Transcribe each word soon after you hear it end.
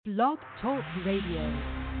Blog Talk Radio.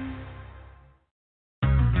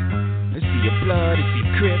 Is he a blood? Is he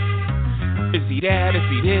Crip? Is he that? Is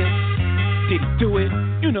he this? Did he do it?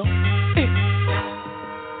 You know.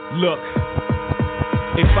 Look,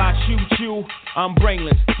 if I shoot you, I'm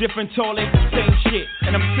brainless. Different toilet, same shit.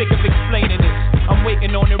 And I'm sick of explaining this. I'm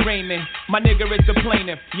waiting on arraignment. My nigga is the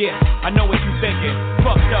plaintiff. Yeah, I know what you thinking.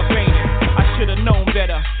 Fucked up, ain't it? I should've known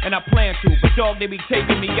better, and I plan to. But dog, they be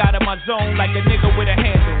taking me out of my zone like a nigga with a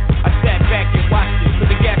handle. I sat back and watched it, put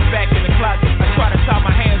the gas back in the closet. I try to tie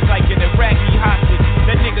my hands like an Iraqi hostage.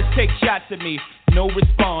 That niggas take shots at me, no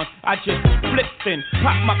response. I just flipped and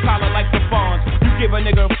popped my collar like the fawns. You give a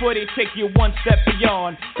nigga a foot, they take you one step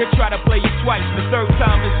beyond. They try to play you twice, the third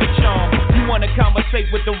time is the charm. You wanna conversate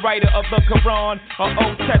with the writer of the Quran or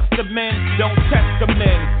Old Testament? Don't test the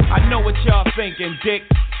men. I know what y'all thinking, dick.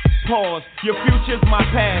 Pause, your future's my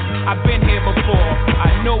past. I've been here before.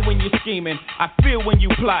 I know when you're scheming, I feel when you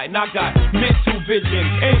plotting. I got mental vision,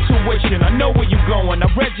 intuition. I know where you're going. I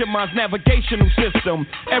read your mind's navigational system.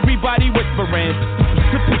 Everybody whispering,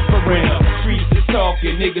 whispering. Streets is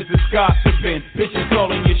talking, niggas is gossiping. Bitches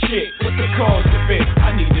calling your shit. What's the cause of it?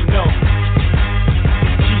 I need to know.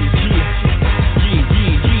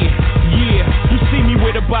 Yeah. You see me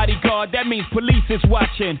with a bodyguard, that means police is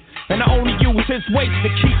watching. And I only use his weight to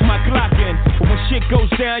keep my Glock in. But when shit goes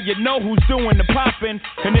down, you know who's doing the popping.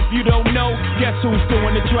 And if you don't know, guess who's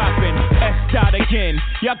doing the dropping? S. again.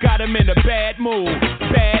 Y'all got him in a bad mood.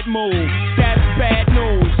 Bad mood. That's bad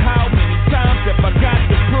news. How many times have I got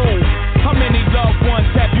to prove? How many loved ones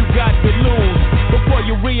have you got to lose before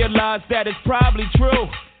you realize that it's probably true?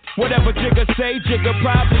 Whatever Jigga say, Jigga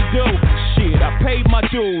probably do. Shit, I paid my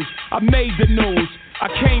dues. I made the news. I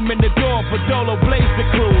came in the door for Dolo Blaze the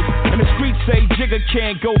Cruise. And the streets say Jigga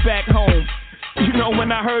can't go back home. You know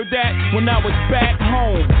when I heard that? When I was back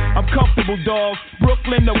home. I'm comfortable, dog.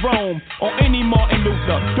 Brooklyn to Rome. Or any Martin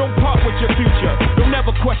Luther. Don't part with your future. Don't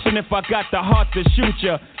ever question if I got the heart to shoot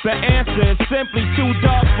ya. The answer is simply too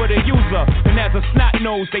dark for the user. And as a snot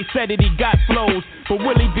nose, they said that he got flows. But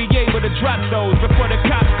will he be able to drop those before the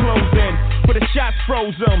cops close in? For the shots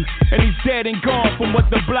froze him. And he's dead and gone from what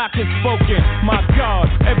the block has spoken. My God,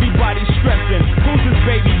 everybody's stressing. Who's his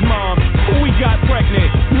baby's mom? Who we got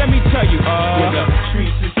pregnant? Let me tell you, when the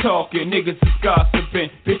streets is talking, niggas is gossiping.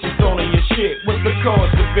 Bitches on your shit, what's the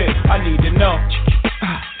cause of it? I need to know.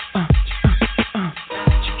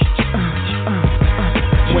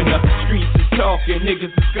 When the streets is talking,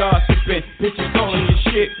 niggas is gossiping. Bitches on your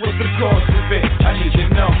shit, what's the cause of it? I need to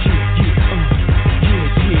know.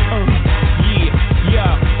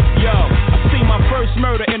 Yo, I seen my first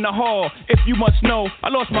murder in the hall. If you must know, I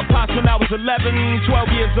lost my pops when I was 11, 12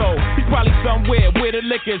 years old. He's probably somewhere where the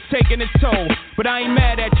liquor's taking its toll. But I ain't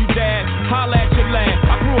mad at you, Dad. Holla at your land.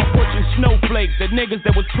 I grew up watching Snowflake, the niggas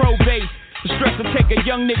that was pro-base. The stress to take a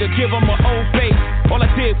young nigga, give him an old face. All I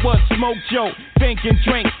did was smoke, joke, think and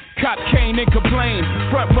drink. Cop cane and complain.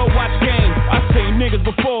 Front row watch game. I seen niggas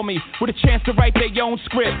before me with a chance to write their own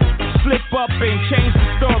script. Slip up and change the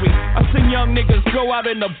story. I seen young niggas go out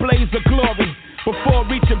in a blaze of glory. Before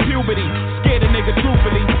reaching puberty, scared a nigga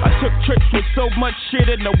truthfully. I took trips with so much shit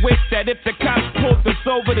in the whip that if the cops pulled us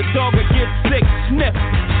over, the dog would get sick. Sniff,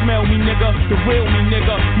 smell me nigga, the real me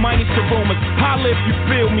nigga, minus the rumors. Holla if you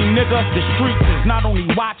feel me nigga. The streets is not only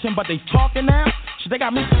watching, but they talking now. Shit, they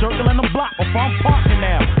got me circling the block before I'm parking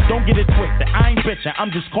now. Don't get it twisted, I ain't bitching, I'm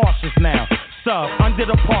just cautious now. Sub, under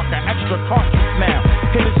the parker, extra cartridge now.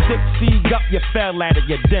 Hit a stick, seed up, you fell at it,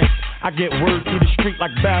 you dent. I get word through the street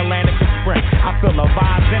like Bell Atlantic Sprint. I feel the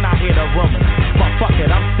vibes and I hear the rumors. But fuck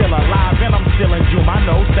it, I'm still alive and I'm still in June. I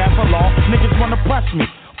know staff of law, niggas wanna press me.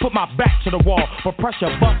 Put my back to the wall, but pressure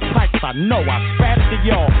bust pipes. I know I spat it to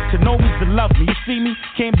y'all. To know me's to love me. You see me,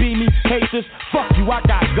 can't be me, hate this. Fuck you, I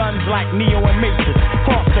got guns like Neo and Matrix.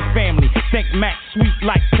 Cross the family, think Max sweet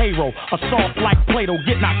like Cairo. A soft like Plato,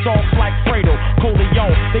 get knocked off like Fredo. Coleon,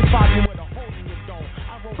 they find you with a hole in your dome.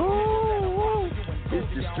 It's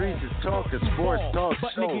the Streets is Talking Sports Talk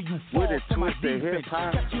Show with a twist of hip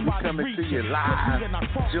hop. We coming to you live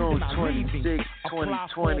June 26,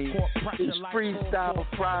 2020. It's Freestyle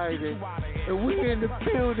Friday, and we in the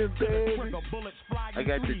building, baby. I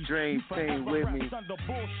got the Dream Team with me.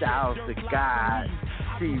 Shout out to God,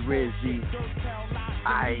 T Rizzy,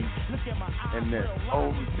 Ice, and the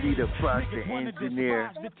OG the Buck, the engineer.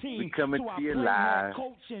 We coming to you live.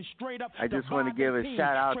 I just want to give a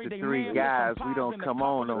shout out to three guys. We don't come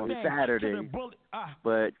on Saturday,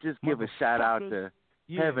 but just give a shout out to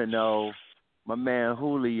Heaven O, my man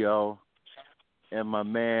Julio, and my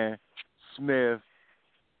man Smith.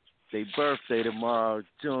 They birthday tomorrow,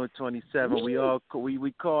 June 27.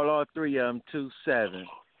 We call all three of them 2-7.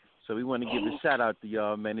 So we want to give a shout out to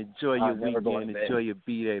y'all, man. Enjoy your weekend. Enjoy your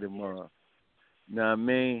B-Day tomorrow. You know what I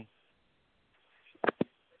mean?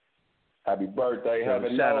 Happy birthday, so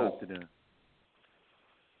Heaven shout O. out to them.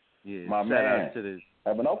 Yeah, my shout man. out to the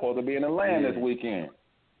Heaven O supposed to be in the land this weekend.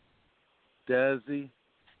 Does he?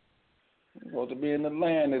 He's supposed to be in the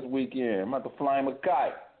land this weekend. I'm about to fly him a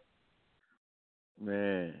kite.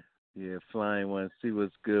 Man, yeah, flying one. See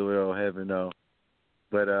what's good with old Heaven O.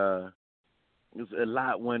 But a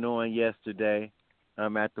lot went on yesterday.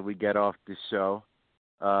 After we got off the show.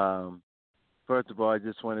 First of all, I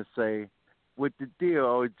just want to say, what the deal,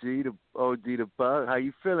 OG the Buck? How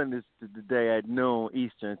you feeling this today at noon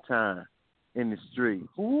Eastern time in the street?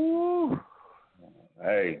 Ooh.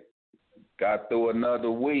 Hey, got through another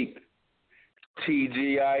week.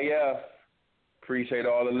 TGIF. Appreciate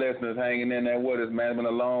all the listeners hanging in there with us, man. It's been a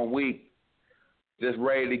long week. Just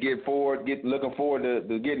ready to get forward, looking forward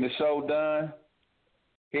to getting the show done,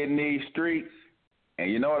 hitting these streets.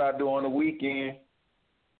 And you know what I do on the weekend?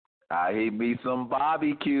 I hit me some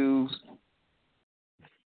barbecues.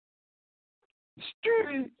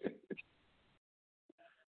 Street.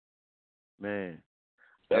 Man.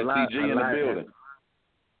 STG in the building.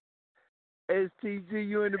 STG,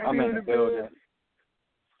 you in the I'm building? in the building.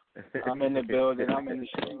 I'm in the building. I'm in the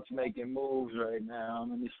streets making moves right now.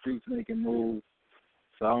 I'm in the streets making moves.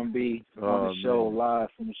 So I'm going to be on the show live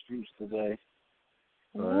from the streets today.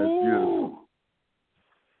 Oh,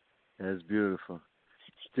 that's beautiful.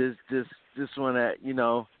 Just want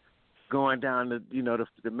to, going down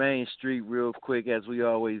the main street real quick as we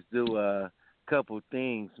always do. Couple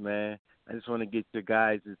things, man. I just want to get your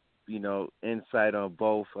guys' insight on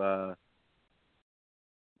both. LeBron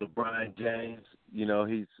James,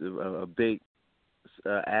 he's a big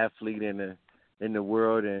athlete in the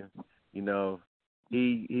world, and he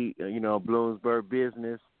Bloomsburg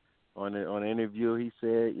Business on an interview he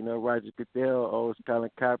said Roger Goodell owes Colin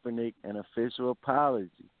Kaepernick an official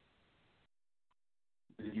apology.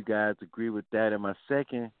 Do you guys agree with that? And my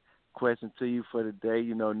second question to you for the day,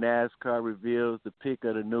 NASCAR reveals the pick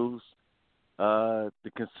of the news. The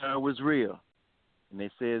concern was real. And they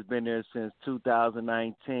say it's been there since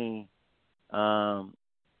 2019. And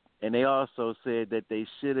they also said that they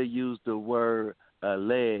should have used the word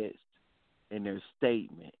alleged in their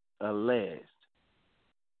statement, alleged.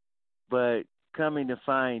 But coming to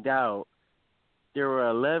find out, there were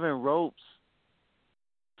 11 ropes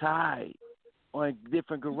tied on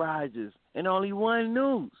different garages and only one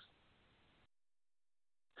noose.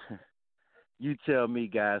 You tell me,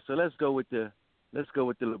 guys. So let's go with the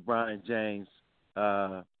LeBron James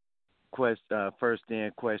first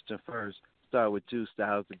question first. Start with you,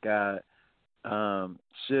 Styles of God.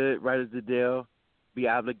 Should Ryder Goodell be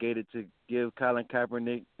obligated to give Colin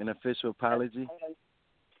Kaepernick an official apology?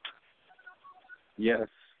 Yes,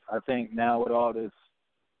 I think now with all this,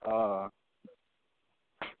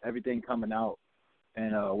 everything coming out,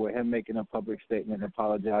 and with him making a public statement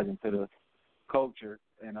apologizing to the culture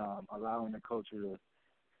and allowing the culture to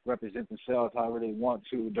represent themselves however they want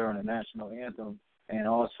to during the national anthem and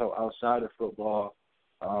also outside of football.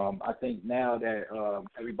 I think now that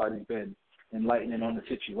everybody's been enlightening on the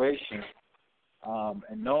situation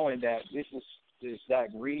and knowing that this is the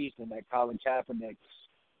exact reason that Colin Kaepernick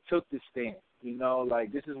took the stand.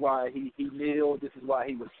 This is why he kneeled. This is why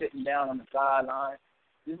he was sitting down on the sideline.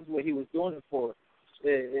 This is what he was doing it for.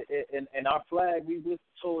 And our flag, we were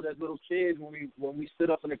told as little kids when we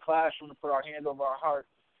stood up in the classroom to put our hands over our heart,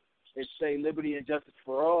 it say liberty and justice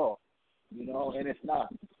for all, and it's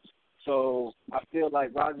not. So I feel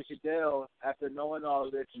like Roger Goodell, after knowing all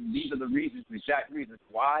of this, and these are the reasons, the exact reasons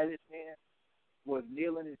why this man was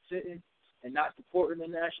kneeling and sitting and not supporting the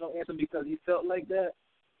national anthem because he felt like that,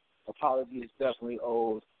 apology is definitely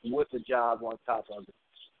owed with the job on top of it.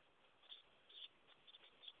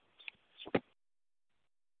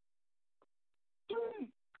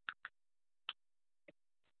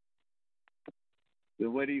 So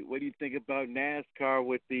what do you think about NASCAR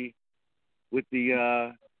with the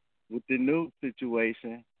new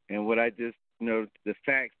situation and what I just the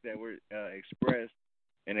facts that were expressed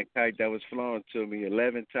and a kite that was flown to me,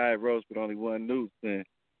 11 tied ropes but only one noose, and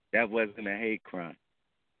that wasn't a hate crime.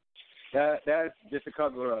 That's just a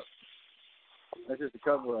cover up. That's just a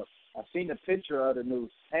cover up. I've seen the picture of the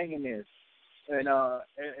noose hanging there,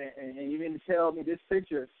 and you mean to tell me this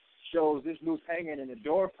picture shows this noose hanging in a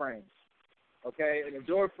door frame? Okay, in a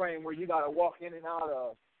door frame where you got to walk in and out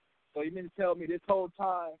of. So you mean to tell me this whole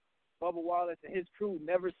time, Bubba Wallace and his crew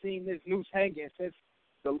never seen this noose hanging since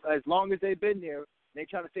as long as they've been there? They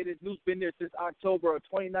trying to say this noose been there since October of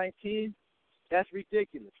 2019? That's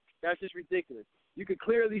ridiculous. That's just ridiculous. You could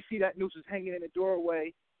clearly see that noose is hanging in the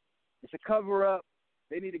doorway It's a cover-up.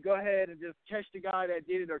 They need to go ahead and just catch the guy that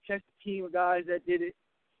did it or catch the team of guys that did it,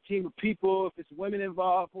 team of people, if it's women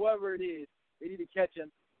involved, whoever it is, they need to catch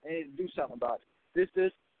them and do something about it.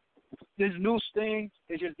 This news thing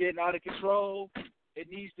is just getting out of control. It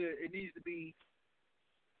needs to be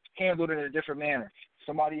handled in a different manner.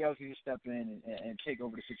 Somebody else needs to step in and take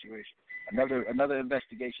over the situation. Another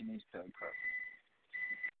investigation needs to occur.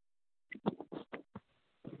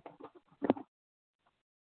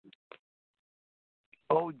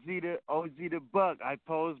 OG the Buck, I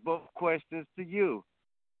pose both questions to you.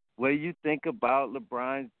 What do you think about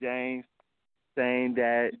LeBron James saying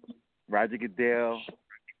that Roger Goodell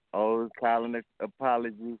owes Colin an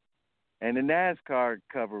apology and the NASCAR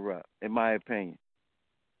cover-up, in my opinion?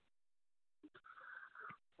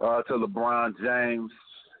 To LeBron James,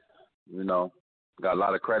 got a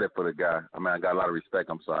lot of credit for the guy. I got a lot of respect.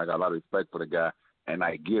 I got a lot of respect for the guy, and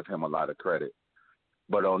I give him a lot of credit.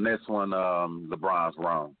 But on this one, LeBron's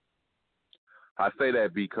wrong. I say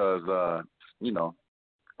that because, all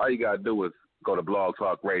you got to do is go to Blog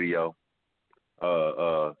Talk Radio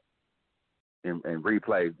and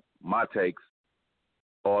replay my takes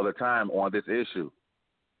all the time on this issue.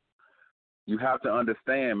 You have to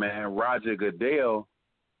understand, man, Roger Goodell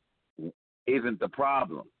isn't the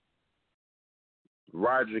problem.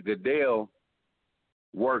 Roger Goodell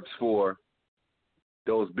works for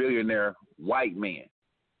those billionaire white men.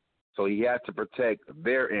 So he has to protect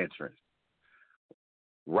their interests.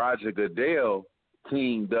 Roger Goodell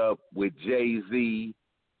teamed up with Jay-Z,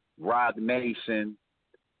 Rock Nation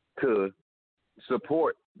to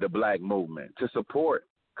support the black movement, to support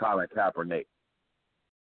Colin Kaepernick.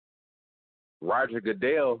 Roger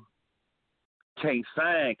Goodell can't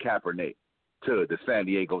sign Kaepernick to the San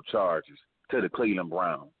Diego Chargers, to the Cleveland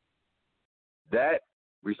Browns. That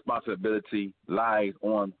responsibility lies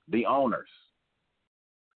on the owners.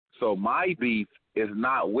 So my beef is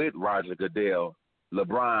not with Roger Goodell.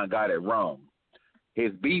 LeBron got it wrong.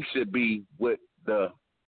 His beef should be with the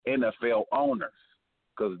NFL owners,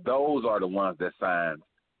 because those are the ones that sign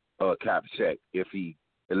a cap check if he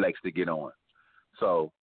elects to get on.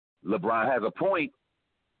 So LeBron has a point,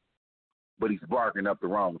 but he's barking up the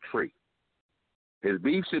wrong tree. His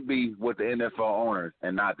beef should be with the NFL owners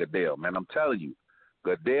and not Goodell. Man, I'm telling you,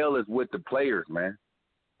 Goodell is with the players, man.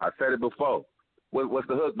 I said it before. What's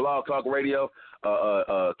the hook? Blog Talk Radio,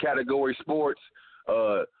 Category Sports,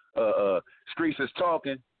 Streets is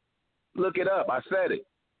Talking. Look it up. I said it.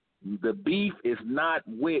 The beef is not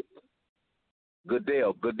with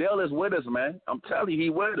Goodell. Goodell is with us, man. I'm telling you, he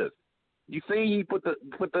with us. You see, he put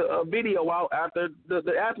the video out after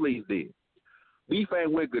the athletes did. Beef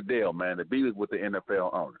ain't with Goodell, man. The beef is with the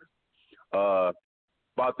NFL owners.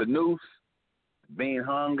 About the noose being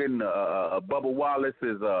hung in Bubba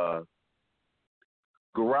Wallace's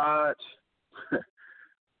garage.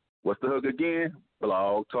 What's the hook again?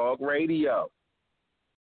 Blog Talk Radio.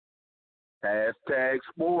 Hashtag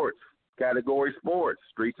sports. Category sports.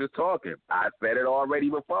 Streets is Talking. I said it already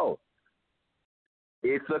before.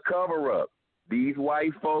 It's a cover-up. These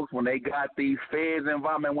white folks, when they got these feds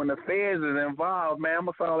involved, man, when the feds is involved, man, I'm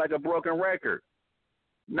going to sound like a broken record.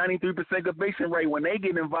 93% conviction rate. When they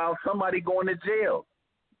get involved, somebody going to jail.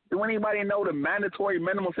 Do anybody know the mandatory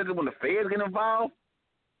minimum sentence when the feds get involved?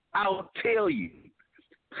 I'll tell you.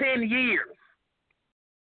 10 years.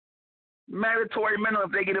 Mandatory minimum,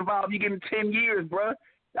 if they get involved, you're getting 10 years, bro.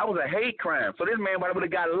 That was a hate crime. So this man would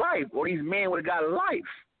have got life, or these men would have got life.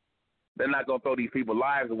 They're not going to throw these people's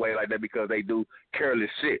lives away like that because they do careless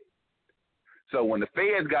shit. So when the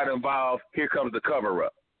feds got involved, here comes the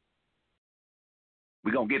cover-up.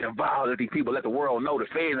 We're going to get involved with these people, let the world know the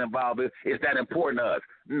feds involved. It's that important to us.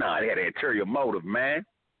 Nah, they had an ulterior motive, man.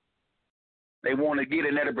 They want to get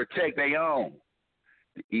in there to protect their own.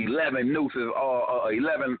 11 nooses,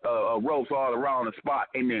 11 ropes all around the spot,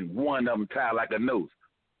 and then one of them tied like a noose.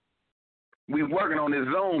 We're working on this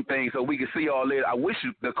Zoom thing so we can see all this. I wish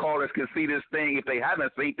the callers could see this thing. If they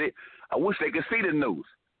haven't seen it, I wish they could see the noose.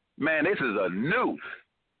 Man, this is a noose.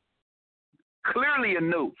 Clearly a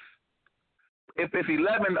noose. If it's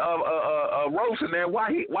 11 ropes in there,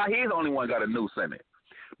 why he's the only one got a noose in it?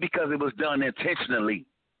 Because it was done intentionally.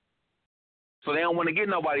 So they don't want to get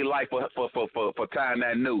nobody life for tying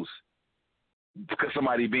that noose because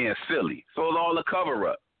somebody being silly. So it's all a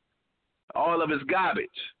cover-up. All of it's garbage.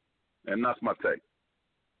 And that's my take.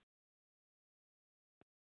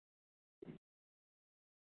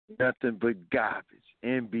 Nothing but garbage.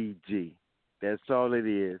 NBG. That's all it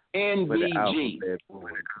is. NBG.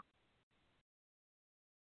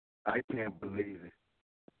 I can't believe it.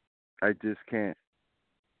 I just can't.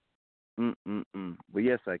 But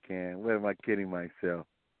yes, I can. What am I kidding myself?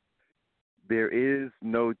 there is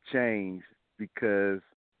no change because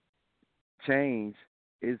change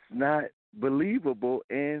is not believable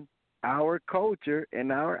in our culture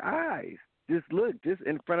and our eyes. Just look, just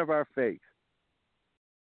in front of our face.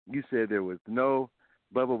 You said there was no,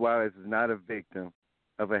 Bubba Wallace is not a victim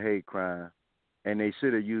of a hate crime, and they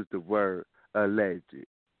should have used the word alleged.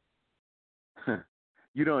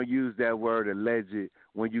 You don't use that word alleged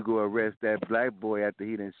when you go arrest that black boy after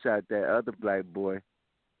he done shot that other black boy.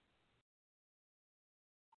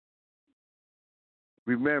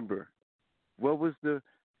 Remember, what was the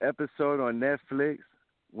episode on Netflix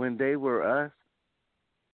when they were us?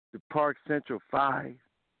 The Park Central 5.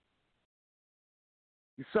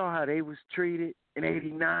 You saw how they was treated in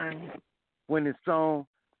 '89 when the song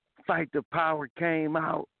Fight the Power came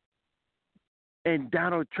out. And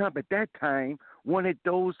Donald Trump at that time wanted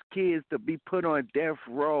those kids to be put on death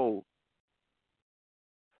row.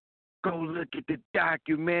 Go look at the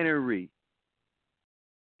documentary.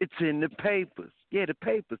 It's in the papers. Yeah, the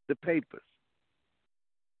papers.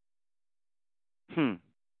 When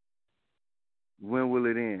will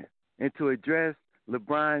it end? And to address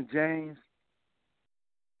LeBron James,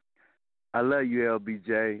 I love you,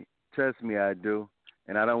 LBJ. Trust me, I do.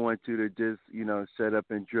 And I don't want you to just, shut up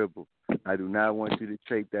and dribble. I do not want you to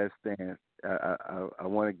take that stance. I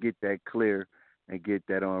want to get that clear and get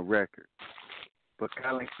that on record. But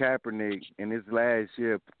Colin Kaepernick, in his last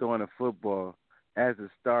year throwing a football as a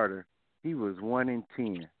starter, he was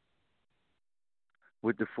 1-10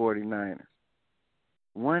 with the 49ers.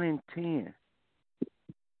 1-10.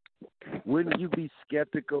 Wouldn't you be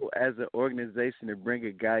skeptical as an organization to bring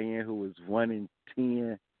a guy in who was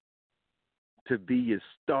 1-10 to be your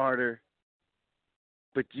starter?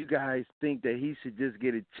 But you guys think that he should just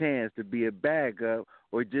get a chance to be a backup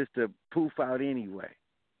or just to poof out anyway.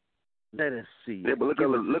 Let us see. Yeah, but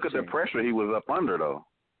look at the pressure he was up under, though.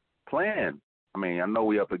 Playing. I mean, I know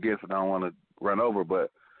we up against it. I don't want to run over,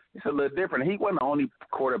 but it's a little different. He wasn't the only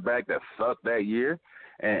quarterback that sucked that year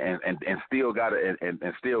and still got a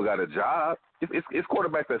job. It's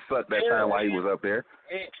quarterbacks that sucked that time while he was up there.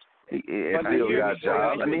 He still got a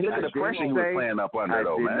job. I mean, look at the pressure he was playing up under,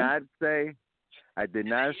 though, man. I did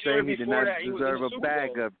not say he did not deserve a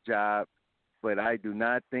backup job, but I do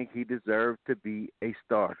not think he deserved to be a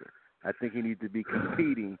starter. I think he needs to be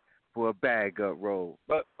competing for a backup role.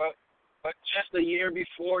 But just a year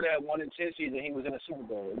before that 1-10 season, he was in a Super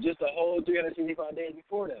Bowl. Just a whole 365 days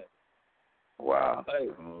before that. Wow.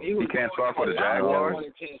 He can't start for the Jaguars?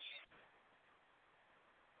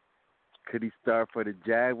 Could he start for the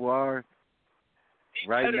Jaguars?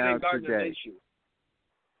 Right now, today.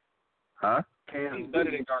 Huh? Cam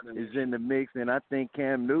Newton is in the mix, and I think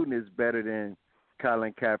Cam Newton is better than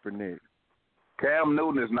Colin Kaepernick. Cam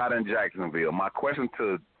Newton is not in Jacksonville. My question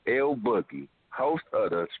to El-Boogie, host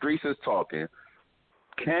of the Streets is Talking,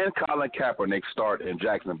 can Colin Kaepernick start in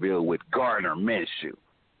Jacksonville with Gardner Minshew?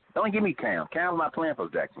 Don't give me Cam. Cam's not playing for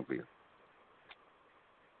Jacksonville.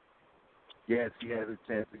 Yes, he has a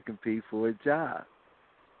chance to compete for a job.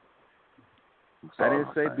 I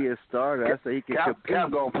didn't say be a starter. I said he can compete. Cap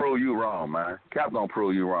gonna prove you wrong, man. Cap gonna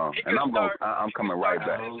prove you wrong, and I'm coming right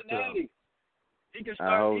back. He can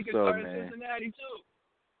start in man. Cincinnati too.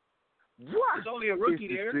 What? There's only a rookie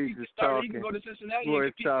there. He can start. He can go to Cincinnati and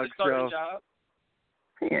compete for the starting job.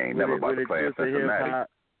 He ain't never about to play in Cincinnati.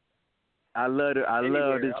 I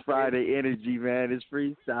love this Friday energy, man. It's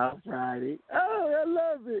Freestyle Friday. Oh, I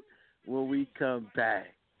love it. When we come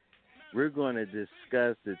back, we're going to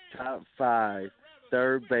discuss the top 5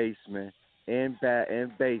 third basemen in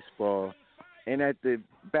baseball. And at the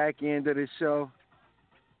back end of the show,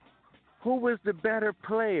 who was the better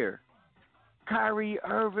player, Kyrie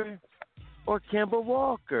Irving or Kemba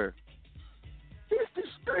Walker? It's the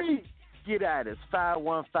street. Get at us,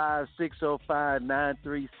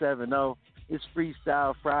 515-605-9370. It's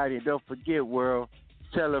Freestyle Friday. And don't forget, world,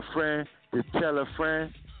 tell a friend to tell a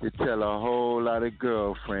friend to tell a whole lot of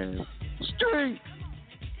girlfriends. Street.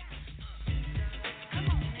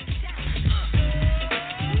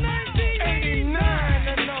 1989,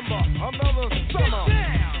 the number, another summer.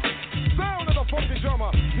 Sound of the funky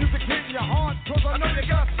drummer. Music hitting your heart, cause I know you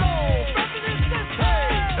got soul.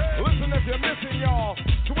 Hey, listen if you're missing, y'all.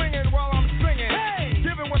 Swinging while I'm singing. Hey,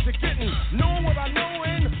 giving what you're getting. Knowing what I know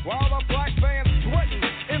in. While the black band's sweating.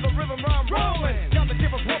 In the rhythm I'm rolling. Gotta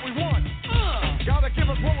give us what we want. Gotta give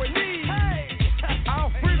us what we need. Hey, our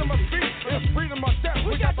freedom of speech is freedom of death.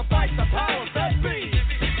 We got to fight the powers that be.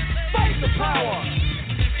 Fight the power.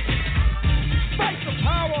 Fight the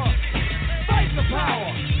power. Fight the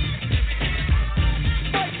power.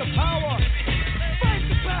 Fight the power. Fight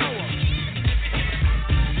the power.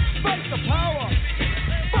 Fight the power.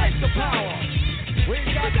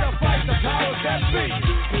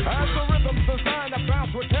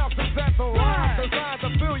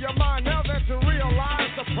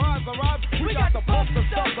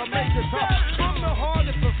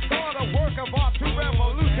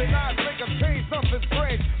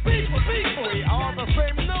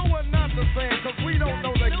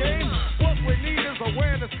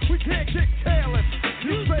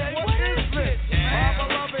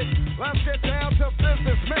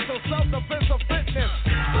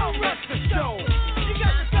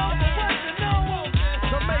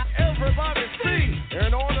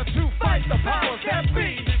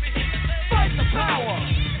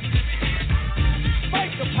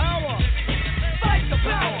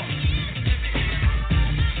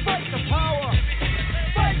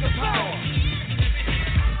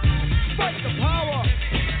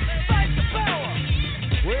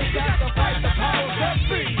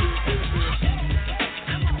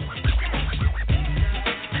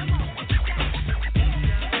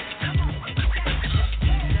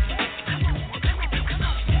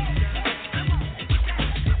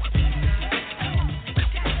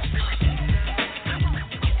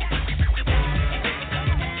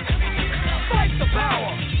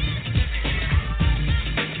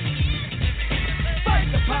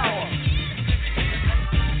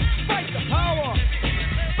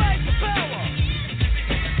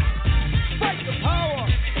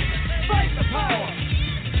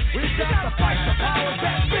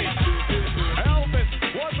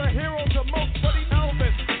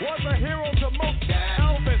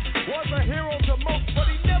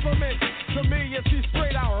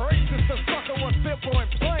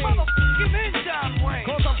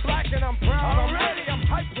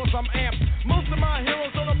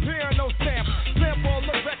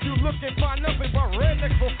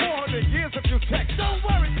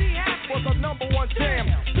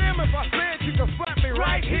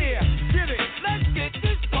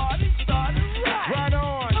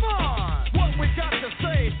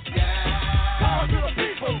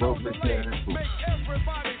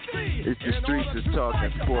 It's the Streets is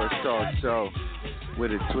Talking Sports Talk Show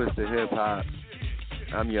with a twist of hip hop.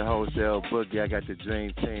 I'm your host, El-Boogie. I got the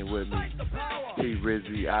Dream Team with me. T.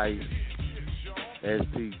 Rizzy, Ice,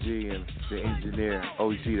 STG, and the engineer,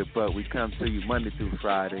 OG the Buck. We come to you Monday through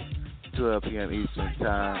Friday, 12 p.m. Eastern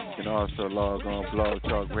Time. You can also log on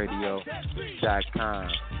blogtalkradio.com.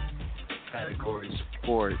 Category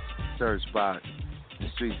Sports, search box. The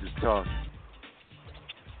Streets is Talking.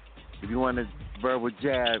 If you want to verbal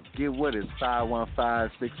jab, get with us,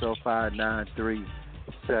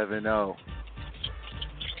 515-605-9370.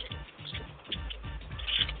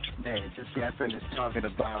 Man, just got finished talking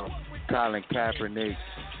about Colin Kaepernick,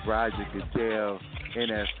 Roger Goodell,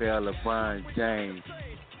 NFL, LeBron James,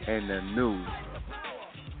 and the news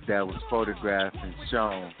that was photographed and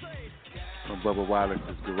shown from Bubba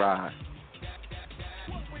Wallace's garage.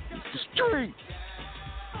 It's the streets.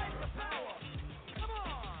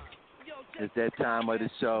 It's that time of the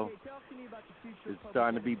show. It's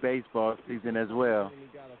starting to be baseball season as well.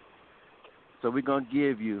 So we're going to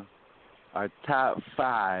give you our top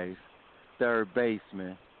 5 third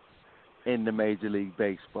basemen in the Major League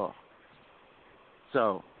Baseball.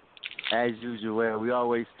 So, as usual, we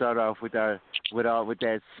always start off with that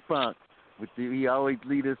spunk. He always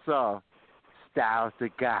lead us off. Styles the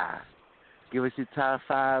guy. Give us your top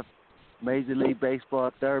 5 Major League Baseball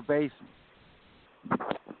third basemen.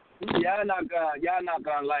 Y'all not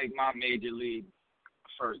gonna like my Major League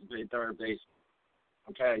third baseman.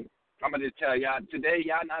 Okay, I'm gonna just tell y'all today.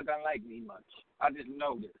 Y'all not gonna like me much. I just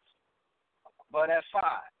know this. But at 5,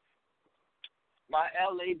 my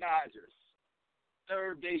LA Dodgers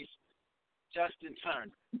third baseman, Justin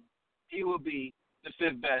Turner. He will be the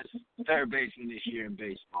 5th best third baseman this year in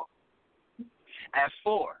baseball. At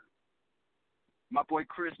 4, my boy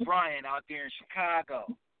Chris Bryant out there in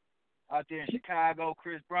Chicago.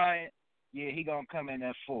 Chris Bryant, yeah, he gonna come in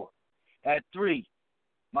at 4. At 3,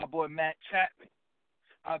 my boy Matt Chapman,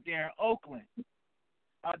 out there in Oakland,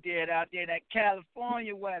 out there in that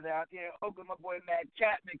California weather, out there in Oakland, my boy Matt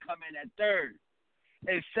Chapman come in at 3rd.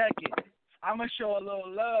 And 2nd, I'm gonna show a little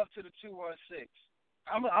love to the 216.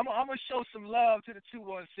 I'm gonna show some love to the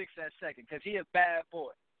 216 at 2nd, cause he a bad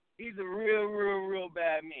boy. He's a real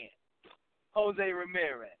bad man. Jose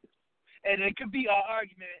Ramirez, and it could be an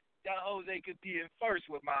argument that Jose could be in 1st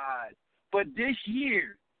with my eyes. But this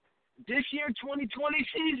year, 2020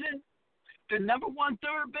 season, the number 1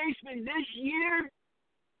 third baseman this year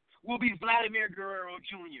will be Vladimir Guerrero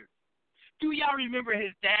Jr. Do y'all remember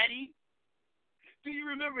his daddy? Do you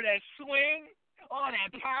remember that swing? All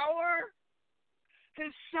that power?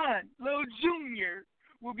 His son, Lil Jr.,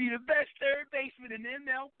 will be the best third baseman in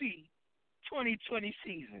MLB 2020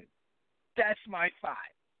 season. That's my 5.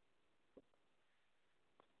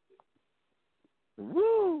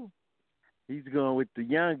 Woo! He's going with the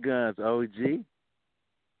young guns, OG.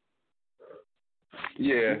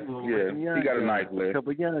 Yeah. He got a nice list. A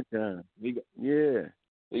couple young guns. He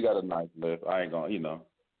got a nice list. I ain't gonna,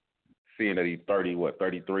 seeing that he's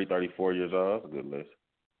 33, 34 years old, that's a good list.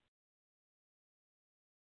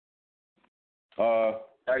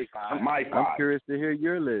 35. My 5. I'm curious to hear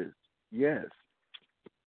your list. Yes.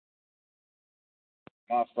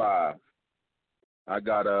 My 5. I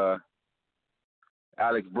got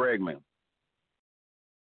Alex Bregman.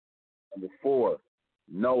 Number 4,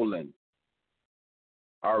 Nolan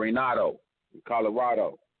Arenado in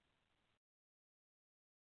Colorado.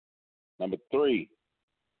 Number 3,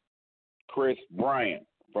 Chris Bryant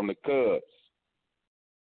from the Cubs.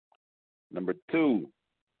 Number 2,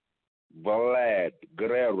 Vlad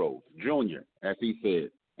Guerrero Jr., as he said,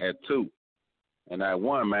 at 2. And at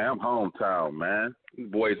 1, man, I'm hometown, man. These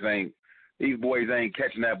boys ain't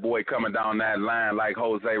catching that boy coming down that line like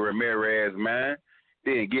Jose Ramirez, man.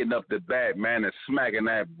 Then getting up the bat, man, and smacking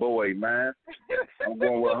that boy, man. I'm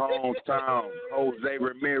going with hometown, Jose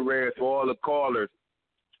Ramirez for all the callers.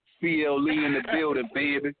 CLE in the building,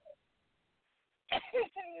 baby.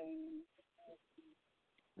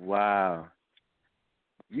 Wow.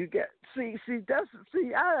 You got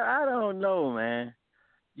I don't know, man.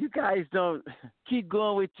 You guys don't keep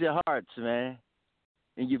going with your hearts, man.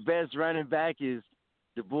 And your best running back is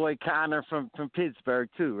the boy Connor from Pittsburgh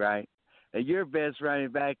too, right? And your best running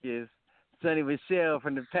back is Sonny Michel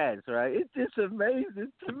from the Pats, right? It's just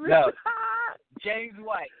amazing to me. No. James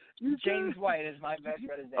White. James White is my best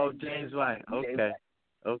running back. Oh, James White. Okay.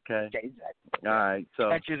 Okay. James White. All right. So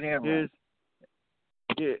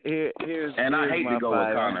here's and I hate to go 5.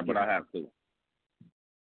 with Connor, but I have to.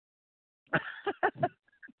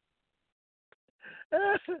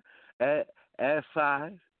 At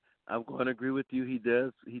 5, I'm going to agree with you. He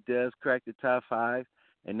does crack the top 5,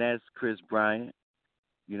 and that's Chris Bryant.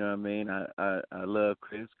 You know what I mean? I love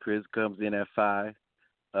Chris. Chris comes in at 5.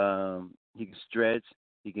 He can stretch.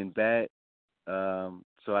 He can bat. So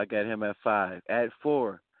I got him at 5. At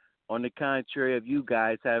 4, on the contrary of you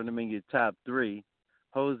guys having him in your top 3,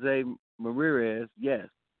 Jose Ramirez, yes,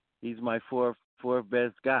 he's my fourth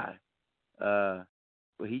best guy. But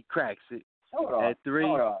he cracks it. Hold on. At 3.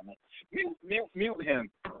 Hold on. Mute him.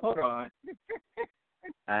 Hold on.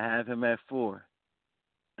 I have him at 4.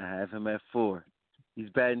 He's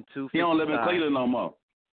batting 255. He don't live in Cleveland no more.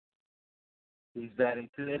 He's batting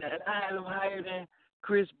 2. And I have him higher than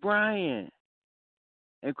Chris Bryant.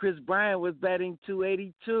 And Chris Bryant was batting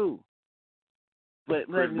 282. But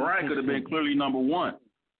Chris Bryant could have been clearly number 1.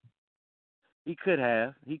 He could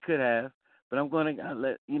have. But I'm going to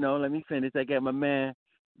let me finish. I got my man,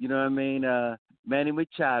 you know what I mean, Manny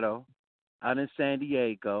Machado out in San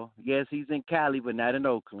Diego. Yes, he's in Cali, but not in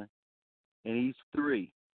Oakland. And he's 3.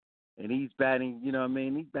 And he's batting, you know what I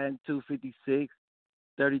mean, he's batting 256,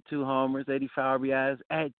 32 homers, 85 RBIs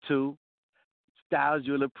at 2. Styles,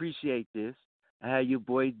 you'll appreciate this. I had your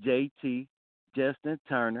boy JT, Justin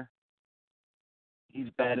Turner. He's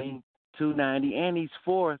batting 290, and he's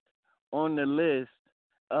 4th on the list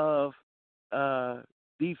of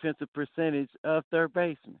defensive percentage of third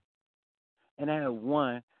baseman. And I have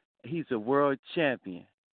 1. He's a world champion.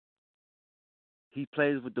 He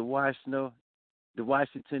plays with the Washington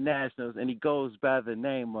Nationals, and he goes by the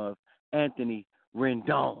name of Anthony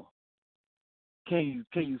Rendon. Can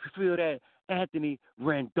you feel that? Anthony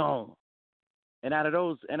Rendon. And out of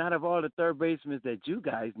all the third basemen that you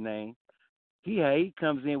guys named, he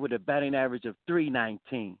comes in with a batting average of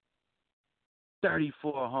 .319,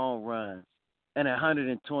 34 home runs, and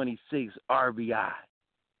 126 RBI.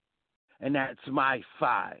 And that's my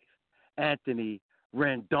 5. Anthony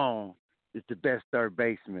Rendon is the best third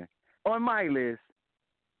baseman on my list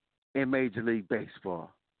in Major League Baseball.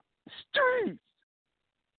 Streets.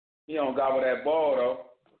 He don't gobble that ball though.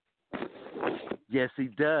 Yes, he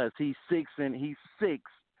does. He's 6 in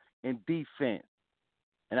defense.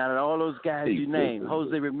 And out of all those guys you named,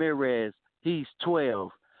 Jose Ramirez, he's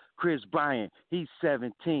 12. Chris Bryant, he's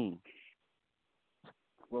 17.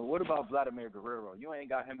 Well, what about Vladimir Guerrero? You ain't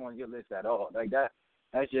got him on your list at all. Like that's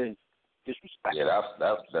just disrespectful. Yeah,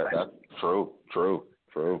 that's true.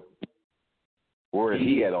 Where is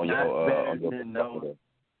he at on your list?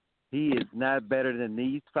 He is not better than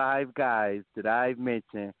these 5 guys that I've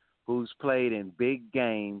mentioned who's played in big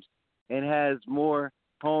games and has more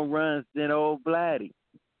home runs than old Vladdy.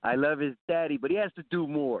 I love his daddy, but he has to do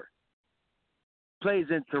more.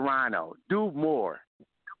 Plays in Toronto. Do more.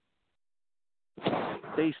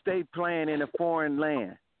 They stay playing in a foreign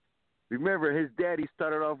land. Remember, his daddy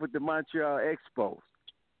started off with the Montreal Expos.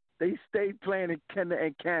 They stayed playing in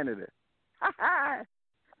Canada. It's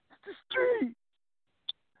the street.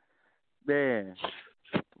 Man,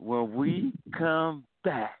 when we come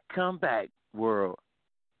back, world.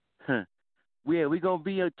 We're going to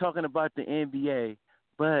be talking about the NBA,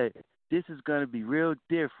 but this is going to be real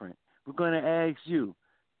different. We're going to ask you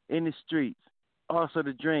in the streets, also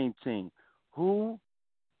the Dream Team, who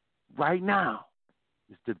right now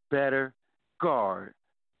is the better guard,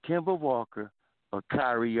 Kemba Walker or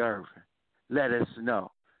Kyrie Irving? Let us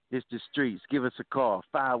know. It's the streets. Give us a call,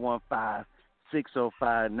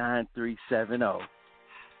 515-605-9370.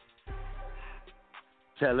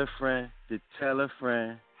 Tell a friend to tell a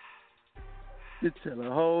friend to tell a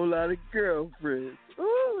whole lot of girlfriends.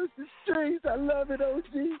 Ooh, it's the streets. I love it,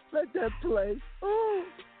 OG. Let that play. Ooh.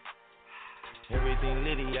 Everything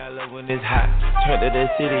litty, I love when it's hot. Turned to the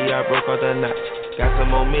city, I broke all the knots. Got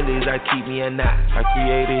some more millies, I keep me a knot. I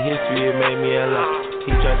created history, it made me a lot.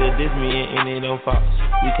 He tried to diss me and it on Fox.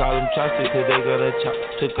 We call them chopsticks cause they gonna chop.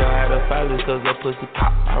 Took her out of filers cause her pussy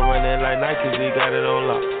pop. I run it like Nike, we got it on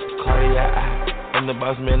lock. Cardiac eye. I'm the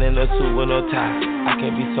boss man in a suit with no tie. I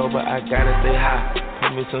can't be sober, I gotta stay high.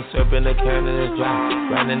 Put me some syrup in the can and it's dry.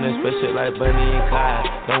 Riding in special like Bunny and Clyde.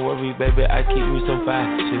 Don't worry, baby, I keep me some fire.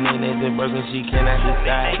 Shenanigans and burgers, she cannot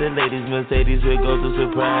decide. The ladies, Mercedes will go to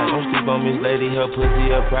surprise. Don't sleep on Miss Lady, her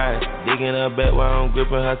pussy a prize. Digging her back while I'm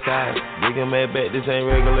gripping her side. Digging my back, this ain't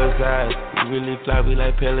regular size. We really fly, we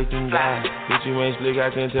like pelican guys. Bitch, you ain't slick, I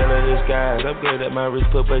can tell her the skies. Upgrade at my wrist,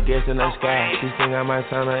 put her gas in the sky. She think I might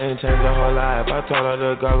sign her and change her whole life. I told her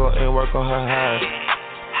to goggle and work on her highs.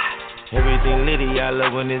 Everything litty, I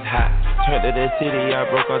love when it's hot. Turned to the city, I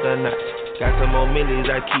broke all the knots. Got some more millies,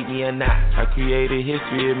 I keep me a knot. I created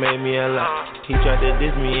history, it made me a lot. He tried to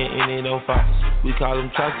diss me and it on Fox. We call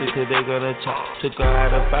them chopsticks cause they gonna chop. Took her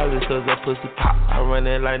out of filers cause her pussy pop. I run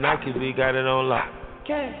it like Nike, we got it on lock.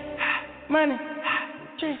 Cash, money,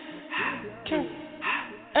 drink, cash,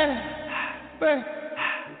 bird,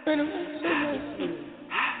 I don't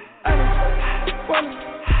wanna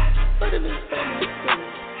put it in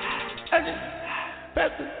I just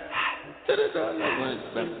passed it to the door like one.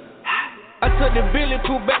 I took the Billy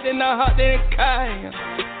Cool back, then I hopped in the car.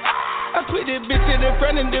 I put the bitch in the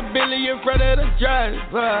front of the Billy in front of the driver.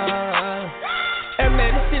 And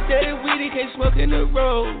man, this shit that weed, he can't smoke in the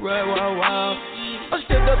road. Right, wow. I'm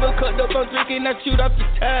still double cut up, I'm drinking, I shoot off the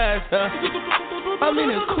tires. I'm in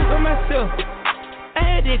the coupe by myself. I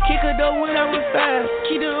had to kick her though when I was 5.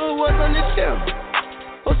 Key the awards on the shelf.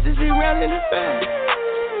 Hostess around in the fan.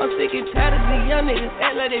 I'm sick and tired of these young niggas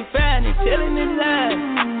act like they fine and telling their lies.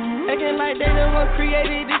 Acting like they the one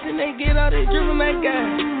created this and they get all this drip from that guy.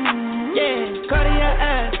 Yeah, Cartier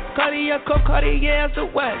eyes, Cartier coat, Cartier as a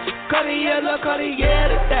watch, Cartier look,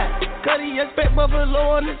 Cartier the thigh, Cartier spec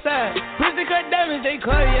buffalo on the side, Prison cut diamonds, they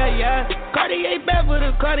Cartier, yeah, Cartier bad for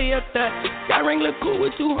the Cartier thigh, got Wrangler cool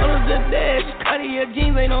with 200 a dash, Cartier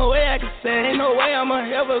jeans, ain't no way I can say, ain't no way I'm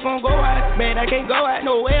ever gonna go out, man, I can't go out,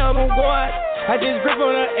 no way I'm gonna go out, I just grip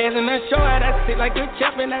on her ass and I show out, I sit like a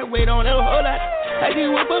chef and I wait on her whole lot. I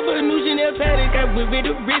just whip up a new Chanel paddock, I whip it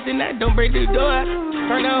the wrist and I don't break the door out.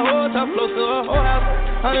 Turn the whole top floor to a whole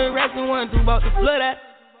house. 100 racks and 1 2 bought the flood out.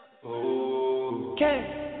 Cash,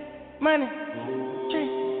 money,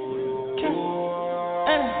 drink, cash,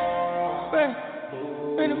 burn,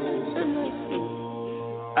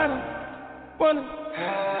 I don't wanna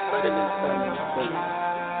put it in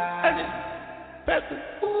I just pass it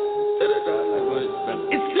to the door like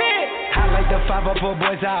it's lit. I like the 504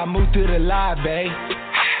 boys, how I move through the live, babe.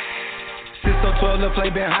 Cisco 12, the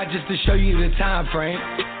flame been hot just to show you the time frame.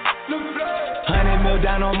 100 mil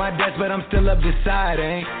down on my desk, but I'm still up the side,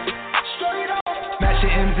 ain't. Matching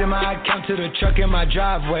M's in my account to the truck in my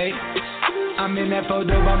driveway. I'm in that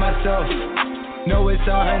photo by myself. Know it's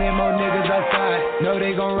 100 more niggas outside. Know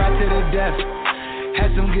they gon' ride to the death.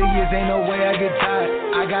 Had some good years, ain't no way I get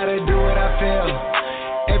tired. I gotta do what I feel.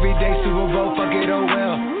 Every day Super Bowl, fuck it, oh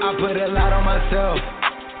well. I put a lot on myself.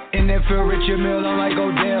 And then for Richard Mill, I'm like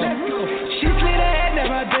Odell. She slid ahead, now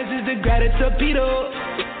my best is to grab a torpedo.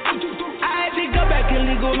 I had to go back and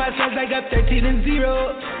legal my sons like I'm 13 and 0.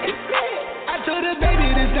 I told her,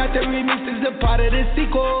 baby, this not the remix, this is a part of the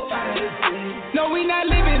sequel. No, we not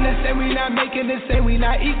living the same, we not making the same, we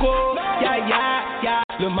not equal. Yeah.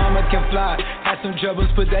 Lil' mama can fly. Had some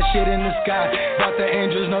troubles, put that shit in the sky. Thought the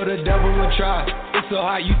angels know the devil would try. It's so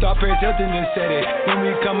hot, you thought Paris Hilton just said it. When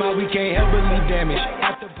we come out, we can't help but leave damage.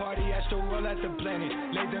 After party, astro roll at the planet.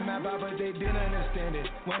 Laid the map out, but they didn't understand it.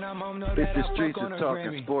 When I'm home, know that It's the I Streets fuck on of a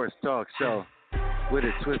Talking Grammy. Sports talk show with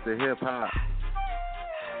a twist of hip hop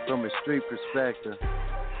from a street perspective.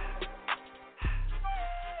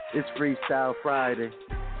 It's Freestyle Friday,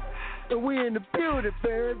 and we in the building,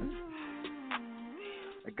 baby.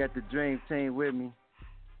 I got the Dream Team with me.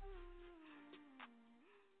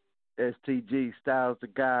 STG, Styles the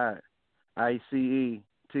God, ICE, T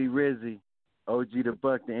Rizzy, OG the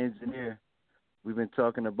Buck, the engineer. We've been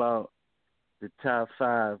talking about the top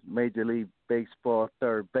 5 Major League Baseball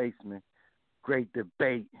third baseman. Great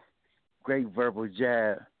debate, great verbal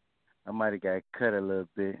jab. I might have got cut a little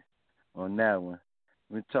bit on that one.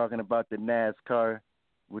 We're talking about the NASCAR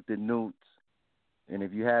with the Newts. And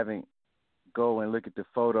if you haven't, go and look at the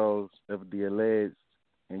photos of the alleged,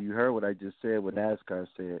 and you heard what I just said, what NASCAR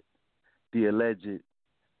said, the alleged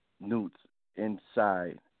Newts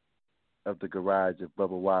inside of the garage of Bubba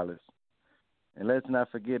Wallace. And let's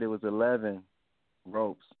not forget it was 11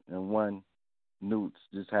 ropes and 1 Newts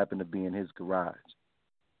just happened to be in his garage.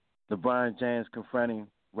 LeBron James confronting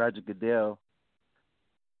Roger Goodell,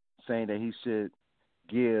 saying that he should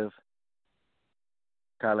give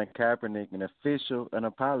Colin Kaepernick an official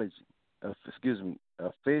apology.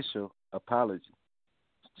 Official apology.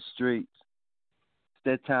 It's the streets. It's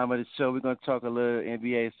that time of the show. We're going to talk a little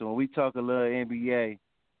NBA. So when we talk a little NBA,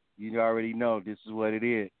 you already know this is what it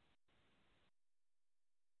is.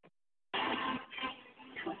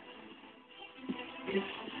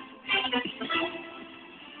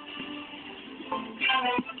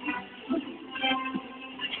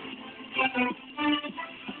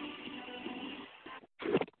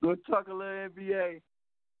 Go talk a little NBA.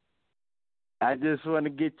 I just want to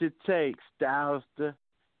get your take, Styles the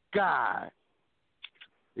God.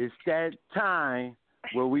 It's that time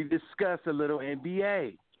where we discuss a little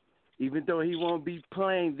NBA. Even though he won't be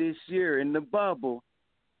playing this year in the bubble,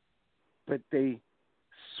 but they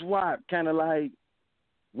swapped, kind of like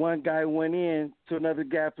one guy went in to another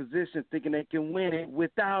guy's position thinking they can win it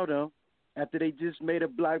without him after they just made a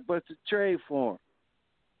blockbuster trade for him.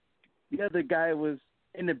 The other guy was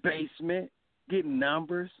in the basement getting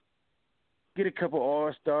numbers, get a couple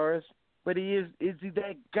All-Stars, but is he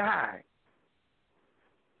that guy?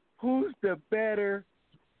 Who's the better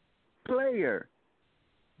player,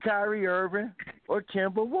 Kyrie Irving or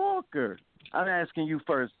Kemba Walker? I'm asking you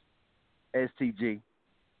first, STG.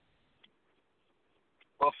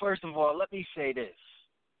 Well, first of all, let me say this.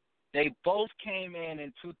 They both came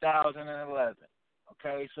in 2011.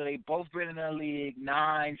 Okay, so they both been in the league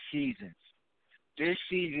 9 seasons. This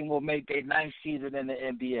season will make their 9th season in the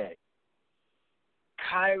NBA.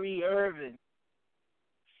 Kyrie Irving,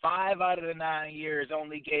 5 out of the 9 years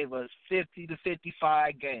only gave us 50 to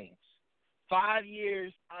 55 games. 5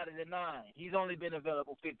 years out of the 9, he's only been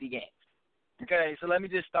available 50 games. Okay, so let me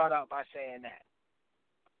just start out by saying that.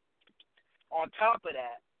 On top of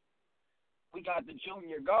that, we got the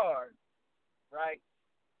junior guard, right?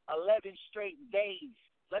 11 straight days.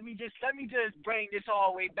 Let me just bring this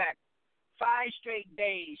all the way back. 5 straight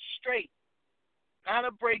days, straight. Not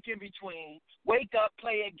a break in between. Wake up,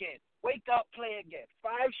 play again. Wake up, play again.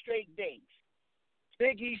 5 straight days.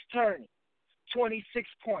 Big East tourney, 26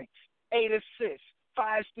 points, 8 assists,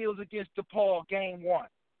 5 steals against DePaul, game 1.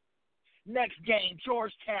 Next game,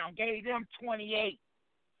 Georgetown gave them 28.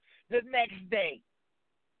 The next day,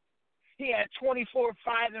 he had 24,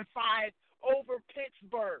 5, and 5 over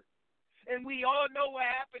Pittsburgh. And we all know what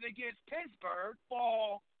happened against Pittsburgh.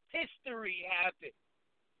 Fall history happened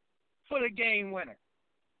for the game winner.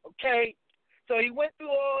 Okay? So he went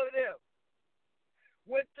through all of them.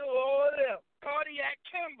 Cardiac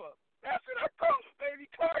Kemba. That's what I call him, baby.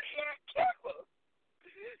 Cardiac Kemba.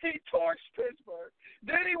 He torched Pittsburgh.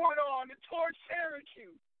 Then he went on to torch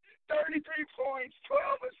Syracuse. 33 points,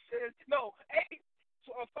 12 assists. No, 5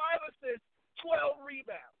 assists, 12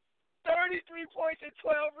 rebounds. 33 points and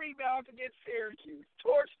 12 rebounds against Syracuse.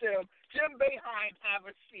 Torched them. Jim Boeheim, have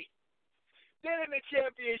a seat. Then in the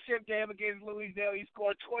championship game against Louisville, he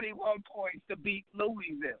scored 21 points to beat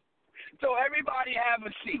Louisville. So everybody have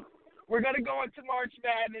a seat. We're going to go into March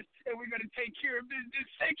Madness, and we're going to take care of business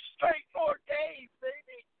 6 straight more days,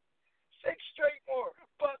 baby. 6 straight more.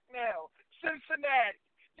 Bucknell, Cincinnati.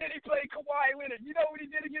 Then he played Kawhi Leonard. You know what he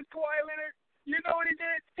did against Kawhi Leonard? You know what he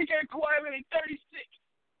did? He gave Kawhi Leonard 36.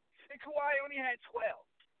 And Kawhi only had 12.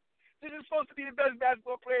 This is supposed to be the best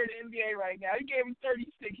basketball player in the NBA right now. He gave him 36.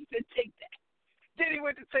 He said, take that. Then he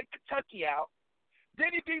went to take Kentucky out.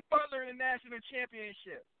 Then he beat Butler in the national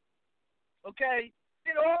championship. Okay?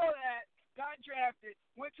 Did all of that, got drafted,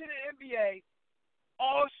 went to the NBA,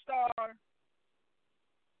 all-star.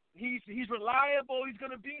 He's reliable. He's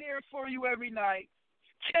going to be there for you every night.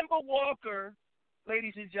 Kemba Walker,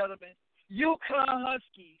 ladies and gentlemen. UConn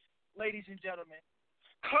Huskies, ladies and gentlemen.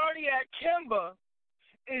 Cardiac Kemba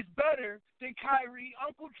is better than Kyrie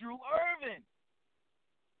Uncle Drew Irving.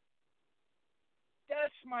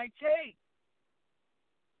 That's my take.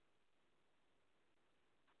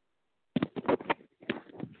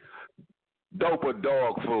 Dope or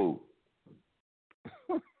dog food?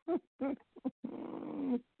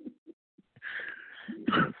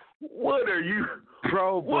 What are you?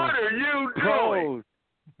 What are you doing?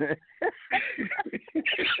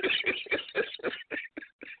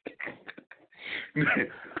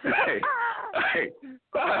 hey,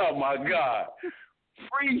 oh my God.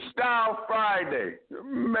 Freestyle Friday.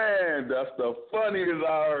 Man, that's the funniest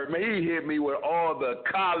I heard. Man, he hit me with all the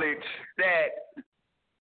college stats.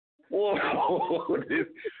 Whoa.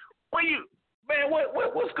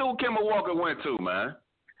 What school Kemba Walker went to, man?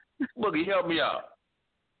 Boogie, help me out.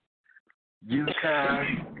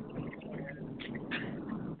 UConn.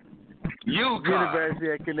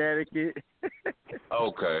 University of Connecticut.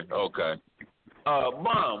 Okay.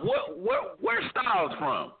 Mom, where Styles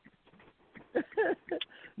from?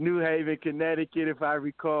 New Haven, Connecticut, if I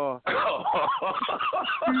recall.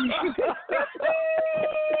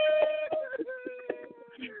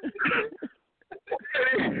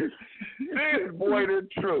 This boy the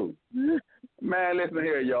truth. Man, listen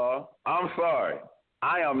here, y'all. I'm sorry.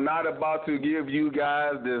 I am not about to give you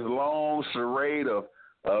guys this long charade of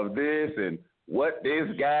this and what this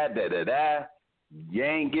guy, da-da-da. You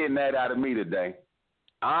ain't getting that out of me today.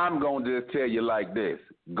 I'm going to just tell you like this.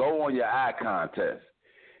 Go on your eye contest.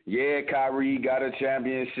 Yeah, Kyrie got a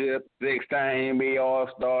championship, 6-time NBA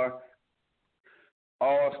All-Star,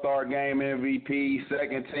 All-Star Game MVP,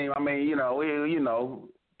 second team. I mean,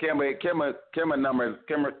 Kimmer's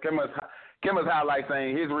highlight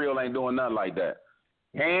saying his reel ain't doing nothing like that.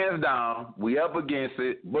 Hands down, we up against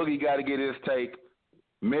it. Boogie got to get his take.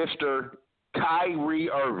 Mr. Kyrie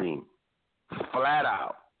Irving, flat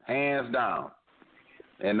out, hands down.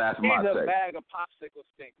 And that's my take. He's a bag of popsicle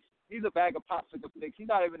sticks. He's a bag of popsicle sticks. He's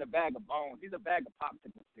not even a bag of bones. He's a bag of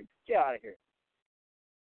popsicle sticks. Get out of here.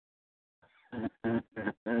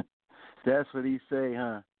 That's what he say,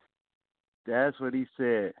 huh? That's what he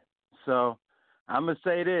said. So I'm going to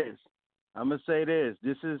say this.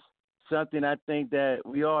 This is something I think that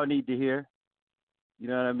we all need to hear. You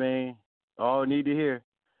know what I mean? All need to hear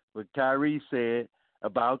what Kyrie said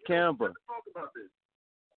about Kemba. Let's talk about this.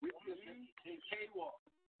 Me and K-Walk.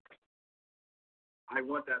 I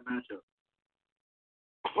want that matchup.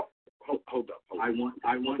 Hold up. I want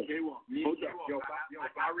K-Walk. Hold up.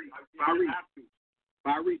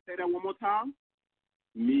 Barry, say that one more time.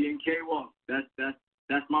 Me and K-Walk. That's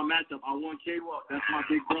my matchup. I want K-Walk. That's my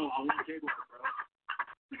big bro. I want K-Walk, bro.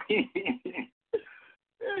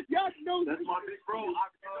 Y'all know that's my big bro. You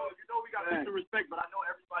know we got mutual respect, but I know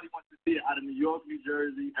everybody wants to see it out of New York, New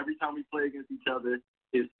Jersey. Every time we play against each other,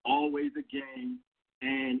 it's always a game.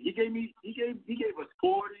 And he gave us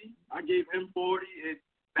 40. I gave him 40. It's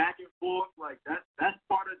back and forth. Like that's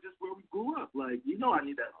part of just where we grew up. Like, you know, I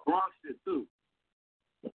need that Bronx shit too.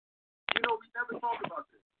 You know, we never talk about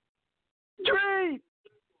this. Dream.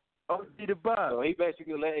 Oh, see the bus. So he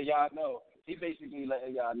basically letting y'all know.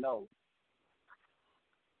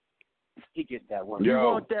 He gets that one. You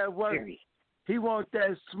want that work. He want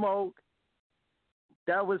that smoke.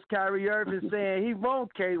 That was Kyrie Irving saying he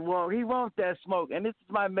want K-Walk. He want that smoke. And this is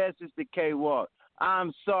my message to K-Walk.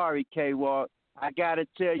 I'm sorry, K-Walk. I got to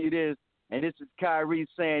tell you this. And this is Kyrie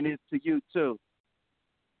saying this to you, too.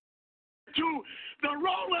 To the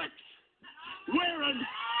Rolex wearing,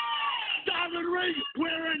 diamond ring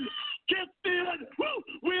wearing, kiss stealing,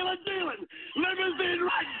 wheeling dealing, limousine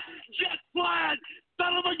riding, jet flying,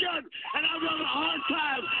 son of a gun, and I'm having a hard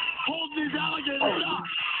time holding these alligators up.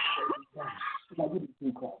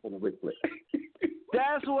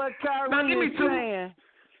 That's what Kyrie is saying.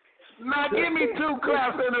 Now give me 2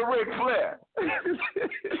 claps in the Ric Flair.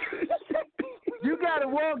 You got to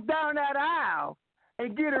walk down that aisle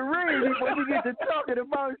and get a ring before we get to talking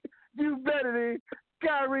about you better than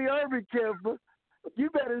Kyrie Irving, Kemba. You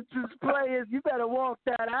better just play it. You better walk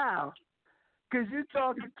that aisle. Because you're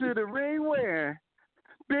talking to the ring wearing,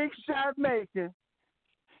 big shot making,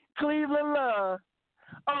 Cleveland love,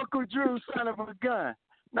 Uncle Drew, son of a gun.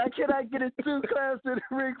 Now, can I get a 2 claps to the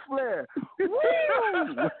Ric Flair? Woo!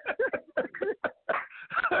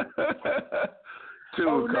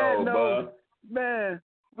 Too cold, bud. Man,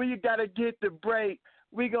 we got to get the break.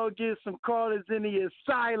 We going to get some callers in the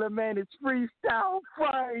asylum, man. It's Freestyle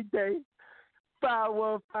Friday.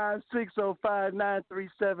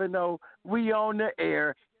 515-605-9370. We on the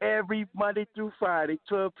air every Monday through Friday,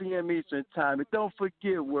 12 p.m. Eastern Time. And don't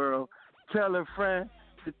forget, world, tell a friend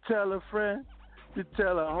to tell a friend to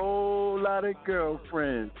tell a whole lot of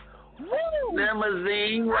girlfriends. Woo!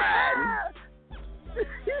 Limousine riding.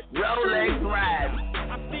 Rolex riding.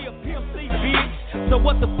 I see a PMC, bitch. So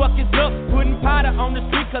what the fuck is up? Putting powder on the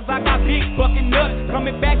street cause I got big fucking nuts.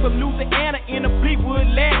 Coming back from Louisiana in a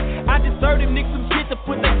Fleetwood lag. I just served them niggas some shit to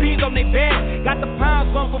put their beans on their back. Got the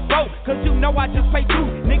pounds from before, cause you know I just pay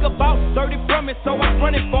 2. Nigga bought 30 from it, so I'm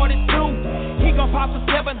running 42. He gon' pop for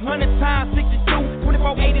 700 times 62.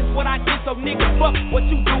 24/8 is what I get, so nigga, fuck what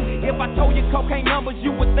you do. If I told you cocaine numbers,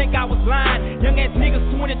 you would think I was lying. Young ass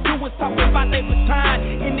niggas 22 was talking about they was time.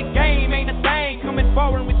 In the game ain't a thing, coming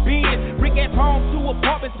foreign with Ben. Rick at home, 2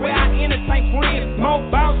 apartments where I entertain friends. More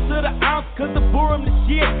bounce to the ounce, cause the boom the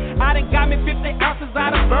shit. I done got me 50 ounces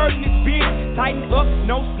out of bird in this bitch. Tighten up,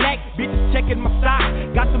 no slack, bitches checking my stock.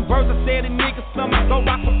 Got some birds, I said a nigga, some I go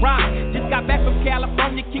rock a rock. Just got back from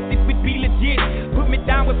California, kicked it with be legit. Put me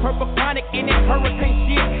down with Purple Chronic and that hurricane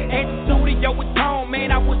shit. At the studio with Tone,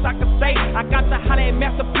 man, I wish I could say I got to holler at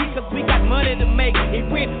Master P, cause we got money to make. It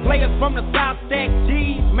went players from the South stack,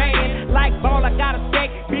 G's, man. Like ball, I got a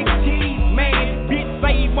stack, big cheese, man. Bitch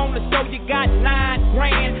say you on the show, you got 9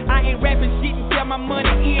 grand. I ain't rapping shit until my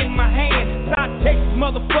money in my hand. South Texas,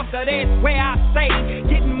 motherfucker, that's where I stay.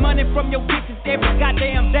 Getting money from your bitches every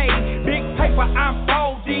goddamn day. Big paper, I'm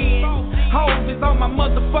folding. Hoes is on my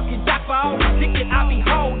motherfucking dock for all the shit that I be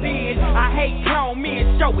holding. I hate clown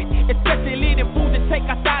men, show it. Especially little fools that take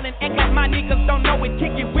outside and act like my niggas don't know it.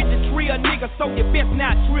 Kick it with the real nigga, so you best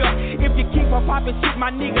not trip. If you keep on popping shit, my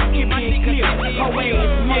nigga, it be clear. Ho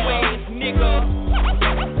ass nigga.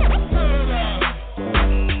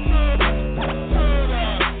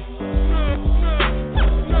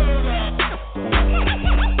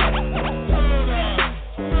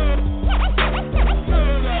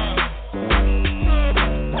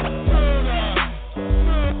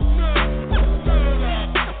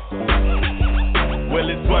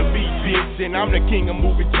 And I'm the king of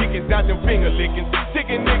moving chickens, not them finger licking.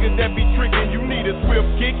 Ticking niggas that be tricking, you need a swift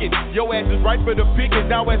kicking. Your ass is right for the picking,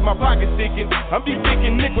 now as my pocket sticking. I'm be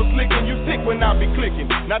kicking nickel slicking, you sick when I be clicking.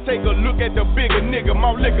 Now take a look at the bigger nigga,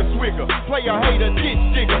 my liquor swigger. Play a hater, ditch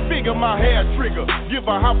jigger, figure my hair trigger. Give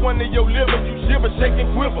a hop one of your liver, you shiver, shake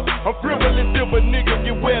and quiver. I'm frivolous, silver nigga,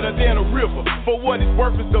 get wetter than a river. For what it's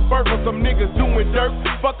worth, it's the birth of some niggas doing dirt.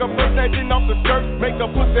 Fuck up first, that in off the skirt, make a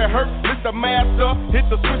pussy hurt. It's the master, hit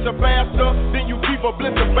the switcher faster. Then you keep a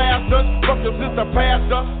blister bastard. Fuck your sister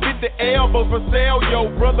pastor, hit the elbow for sale. Yo,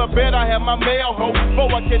 brother, bet I have my mail hoe.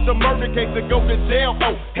 Before I catch a murder case to go to jail.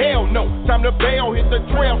 Oh, hell no, time to bail, hit the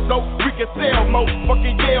trail so we can sell more.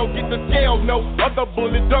 Fucking Yale, get the scale, no. Other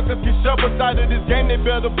bullet duckers get shoved aside of this game. They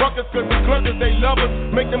better buckets, cause the clunkers, they love us.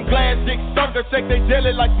 Make them glass dick suckers, shake they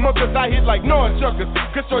jelly like smuckers. I hit like non-chuckers,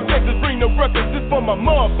 cause your Texas bring the ruckus. This for my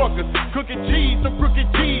motherfuckers. Cooking cheese, some crooked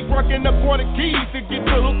cheese, rocking up quarter keys to get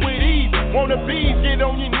to hook with ease. Wanna bees, get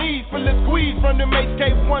on your knees, feel the squeeze from them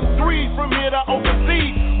HK-13s from here to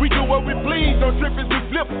overseas. We do what we please, don't trip as we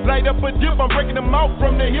flip. Light up a dip, I'm breaking them out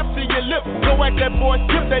from the hip to your lip. Go at that boy,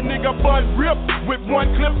 skip that nigga buzz rip. With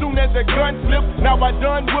one clip, soon as the gun slip. Now I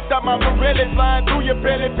done whipped out my Pirelli, flying through your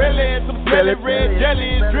belly, and some smelly red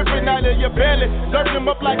jelly is dripping out of your belly. Serve them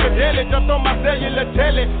up like a deli, jumped on my cellular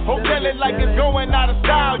telly. Hotel it like it's going out of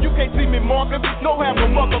style. You can't see me, Marcus, no have a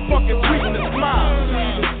motherfucking sweet and a smile.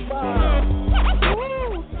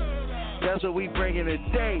 That's what we bringing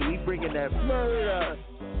today. We bringing that murder.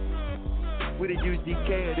 We the UGK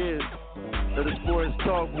it is of the sports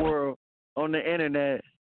talk world on the internet.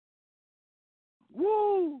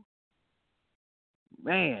 Woo!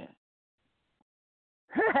 Man.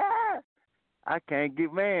 I can't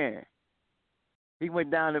get, man. He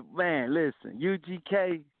went down to, man, listen,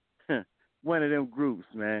 UGK, one of them groups,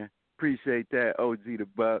 man. Appreciate that, OG the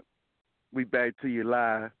Buck. We back to you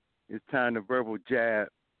live. It's time to verbal jab.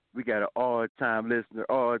 We got an all-time listener,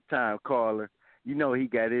 all-time caller. You know he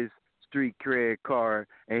got his street cred card,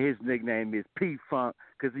 and his nickname is P-Funk,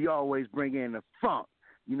 because he always bring in the funk.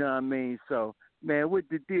 You know what I mean? So, man, what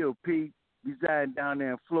the deal, P? Residing down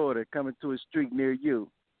there in Florida, coming to a street near you.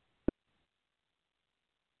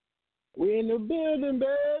 We in the building,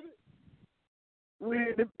 baby. We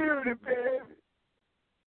in the building, baby.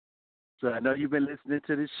 So I know you've been listening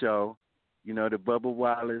to the show. You know, the Bubba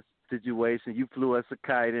Wallace situation. You flew us a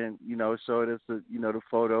kite and, you know, showed us, the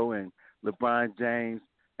photo, and LeBron James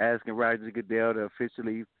asking Roger Goodell to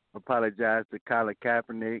officially apologize to Colin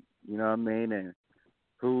Kaepernick. You know what I mean? And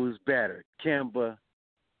who's better, Kimba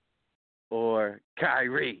or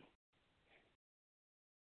Kyrie?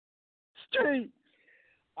 Street.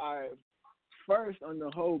 All right. First, on the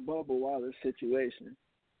whole Bubba Wallace situation,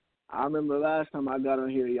 I remember last time I got on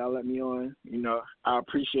here, y'all let me on. You know, I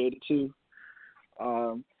appreciate it too.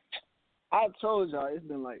 I told y'all it's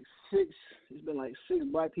been like six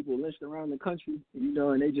black people lynched around the country, you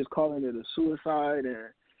know, and they just calling it a suicide and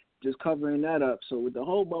just covering that up. So with the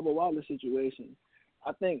whole Bubba Wallace situation,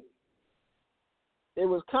 I think it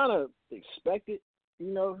was kind of expected,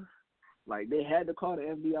 you know, like they had to call the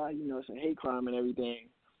FBI, you know, it's a hate crime and everything.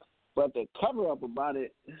 But the cover up about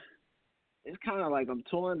it, it's kind of like I'm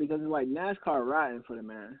torn because it's like NASCAR riding for the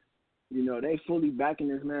man. You know, they fully backing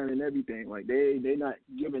this man and everything. Like, they not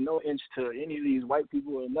giving no inch to any of these white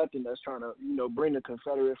people or nothing that's trying to, you know, bring the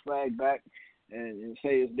Confederate flag back and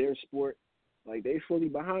say it's their sport. Like, they fully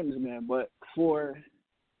behind this man. But I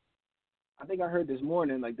think I heard this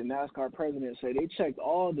morning, like, the NASCAR president say they checked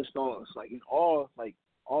all the stalls, like, in all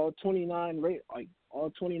 29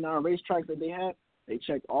 racetracks that they had, they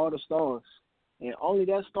checked all the stalls. And only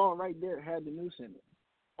that stall right there had the noose in it.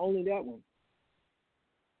 Only that one.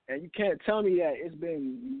 And you can't tell me that it's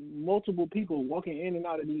been multiple people walking in and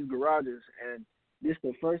out of these garages, and this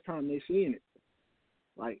the first time they seen it.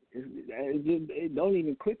 Like, it don't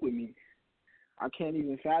even click with me. I can't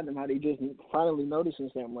even fathom how they just finally noticing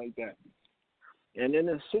something like that. And then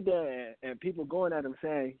to sit there and people going at him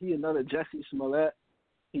saying he another Jussie Smollett,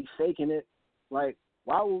 he's faking it. Like,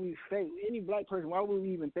 why would we fake, any black person, why would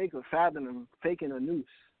we even think of fathoming faking a noose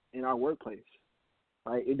in our workplace?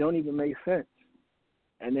 Like, it don't even make sense.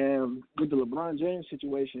 And then with the LeBron James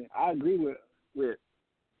situation, I agree with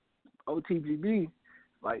OTGB.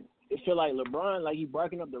 Like, it feel like LeBron, like he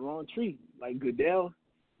barking up the wrong tree. Like Goodell,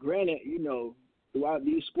 granted, you know, throughout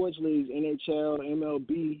these sports leagues, NHL,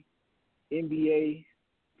 MLB, NBA,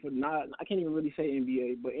 I can't even really say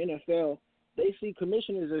NBA, but NFL, they see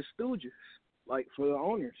commissioners as stooges, like, for the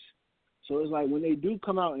owners. So it's like when they do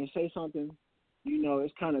come out and say something, you know,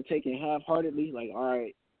 it's kind of taken half-heartedly, like, all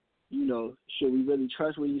right, you know, should we really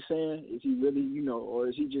trust what he's saying? Is he really, you know, or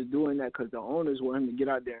is he just doing that because the owners want him to get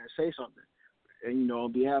out there and say something, and, you know,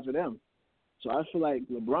 on behalf of them? So I feel like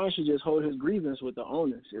LeBron should just hold his grievance with the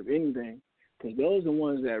owners, if anything, because those are the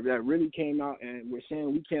ones that really came out and were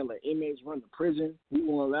saying we can't let inmates run the prison. We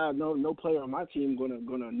won't allow no player on my team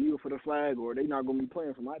gonna kneel for the flag, or they're not gonna be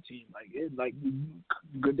playing for my team.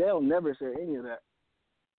 Goodell never said any of that.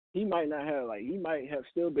 He might have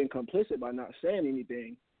still been complicit by not saying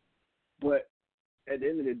anything, but at the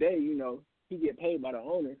end of the day, he get paid by the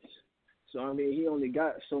owners. So I mean, he only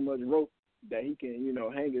got so much rope that he can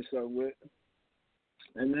hang himself with.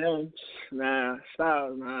 And then,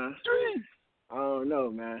 Styles, man. I don't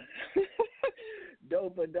know, man.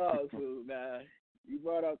 Dope or dog food, man. You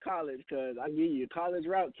brought up college because I give you college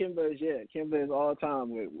route. Kimba is all time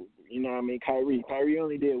with Kyrie. Kyrie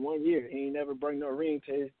only did 1 year. He ain't never bring no ring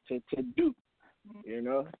to Duke,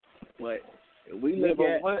 But if we look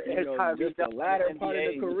at just the latter part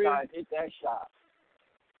of the career, hit that shot.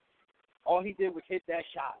 All he did was hit that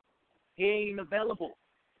shot. He ain't available.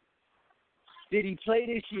 Did he play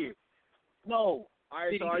this year? No. All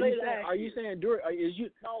right. So are you saying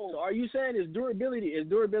is durability his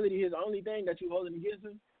only thing that you holding against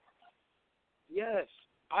him? Yes.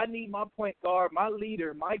 I need my point guard, my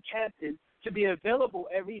leader, my captain to be available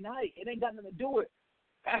every night. It ain't got nothing to do with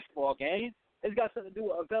basketball game. It's got something to do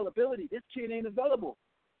with availability. This kid ain't available.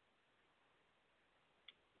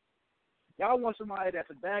 Y'all want somebody that's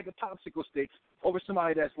a bag of popsicle sticks over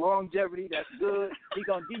somebody that's longevity, that's good. He's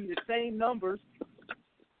going to give you the same numbers.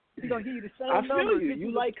 He's going to give you the same numbers. I feel you.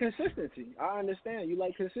 You like consistency. I understand. You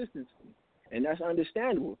like consistency. And that's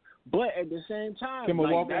understandable. But at the same time, that's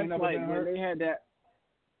like when they had that.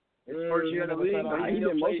 His first year in the league, he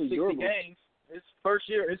didn't play 60 games. His first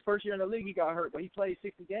year in the league, he got hurt, but he played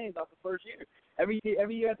 60 games after the first year. Every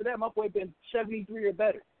year after that, my boy been 73 or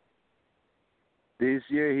better. This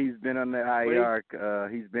year he's been on the IR.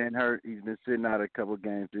 He's been hurt. He's been sitting out a couple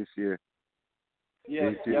games this year.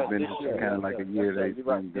 Yeah, this year's been kind of like a year that he's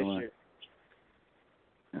been doing.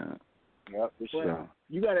 Yep, for sure.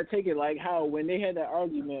 You got to take it like how when they had that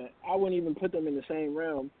argument, I wouldn't even put them in the same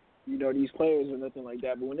realm, these players or nothing like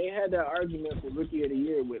that. But when they had that argument for Rookie of the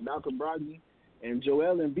Year with Malcolm Brogdon and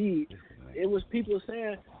Joel Embiid, it was people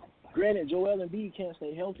saying, granted, Joel Embiid can't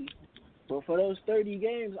stay healthy, but for those 30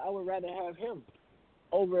 games, I would rather have him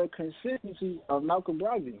over a consistency of Malcolm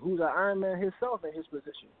Brogdon, who's an Iron Man himself in his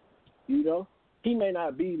position. He may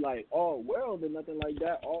not be like all world or nothing like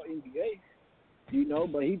that, all NBA,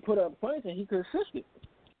 but he put up points and he consistent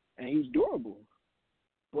and he's durable.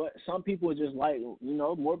 But some people just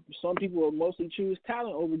some people will mostly choose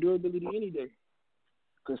talent over durability any day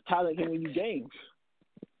because talent can win you games.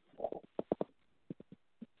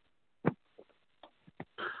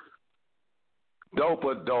 Dope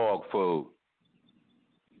or dog food?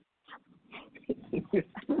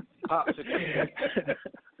 Popsicle.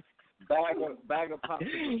 Bag of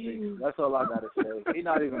popsicle. That's all I gotta say. He's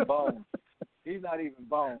not even bones. He's not even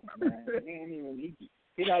bones, man.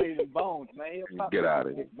 He's not even bones, man. Get out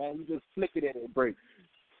of here, man. You just flick it and it breaks.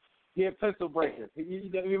 Yeah, pencil breaker. We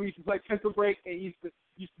used to play pencil break, and you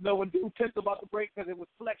used to know when dude pencil about to break because it was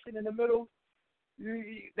flexing in the middle.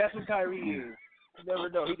 That's what Kyrie is. You never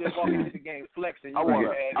know. He just walking into the game flexing. I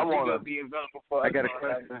want to be available for. I got a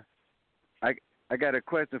question. I got a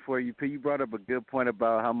question for you, P. You brought up a good point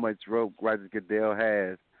about how much rope Roger Goodell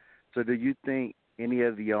has. So do you think any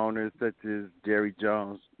of the owners, such as Jerry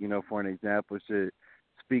Jones, for an example, should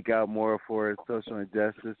speak out more for social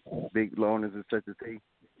injustice, big owners such as he?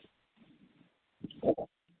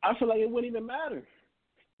 I feel like it wouldn't even matter.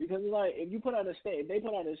 Because, if you put out if they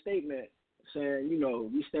put out a statement saying,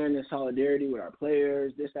 we stand in solidarity with our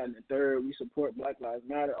players, this, that, and the third, we support Black Lives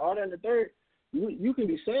Matter, all that and the third, you can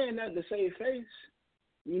be saying that to save face,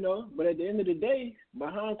 but at the end of the day,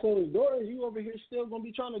 behind closed doors, you over here still going to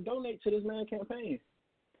be trying to donate to this man campaign,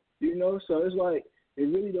 so it's like, it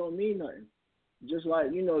really don't mean nothing. Just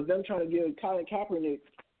like, them trying to give Colin Kaepernick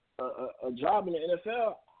a job in the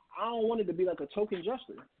NFL, I don't want it to be like a token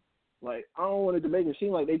gesture. Like, I don't want it to make it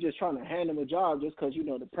seem like they just trying to hand him a job just because,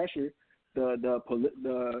 the pressure,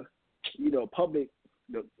 the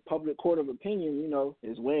public court of opinion,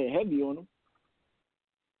 is weighing heavy on them.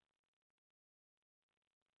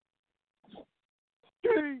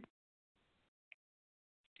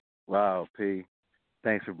 Wow, P.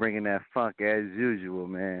 Thanks for bringing that funk as usual,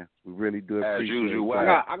 man. We really do appreciate it. As usual.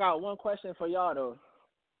 I got one question for y'all, though.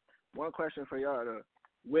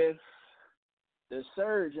 With the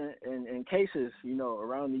surge in cases,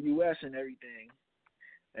 around the U.S. and everything,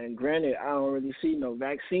 and granted, I don't really see no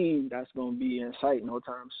vaccine that's going to be in sight no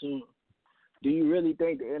time soon. Do you really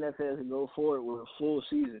think the NFL can go forward with a full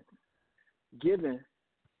season, given,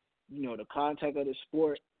 the contact of the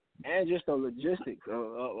sport, and just the logistics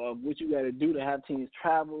of what you got to do to have teams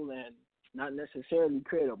travel and not necessarily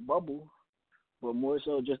create a bubble, but more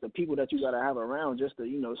so just the people that you got to have around just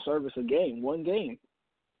to, service a game, one game.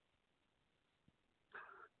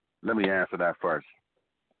 Let me answer that first.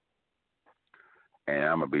 And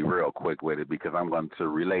I'm going to be real quick with it because I'm going to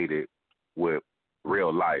relate it with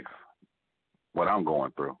real life, what I'm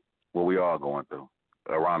going through, what we all going through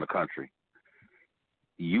around the country.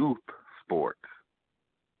 Youth sports,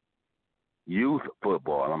 youth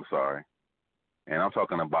football, and I'm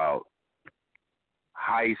talking about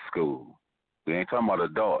high school. We ain't talking about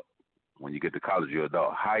adult. When you get to college, you're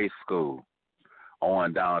adult. High school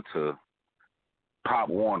on down to Pop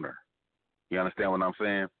Warner. You understand what I'm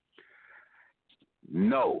saying?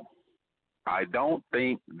 No, I don't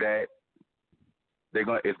think that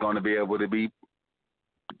it's going to be able to be.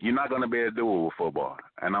 You're not going to be able to do it with football.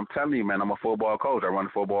 And I'm telling you, man, I'm a football coach. I run a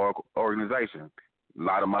football organization. A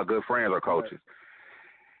lot of my good friends are coaches.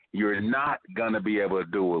 You're not going to be able to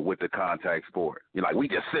do it with the contact sport. You're like, we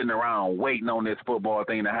just sitting around waiting on this football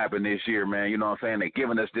thing to happen this year, man. You know what I'm saying? They're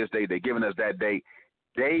giving us this date. They're giving us that date.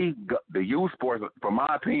 The youth sports, from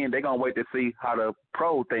my opinion, they're going to wait to see how the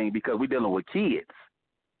pro thing, because we're dealing with kids.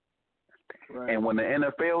 Right. And when the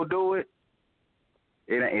NFL do it,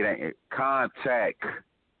 it ain't contact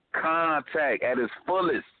at its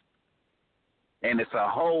fullest. And it's a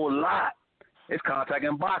whole lot. It's contact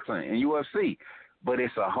in boxing and UFC. But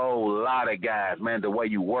it's a whole lot of guys, man, the way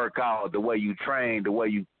you work out, the way you train, the way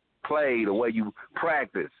you play, the way you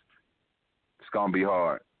practice. It's going to be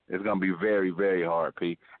hard. It's going to be very, very hard,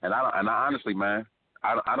 P. And I honestly, man,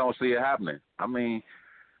 I don't see it happening. I mean,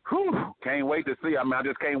 can't wait to see. I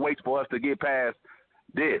just can't wait for us to get past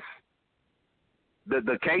this.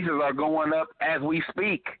 The cases are going up as we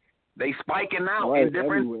speak. They spiking out in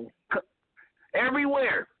different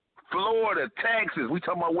everywhere. Florida, Texas. We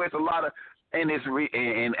talking about where it's a lot of, and it's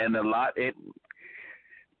and a lot.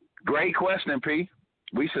 Great question, P.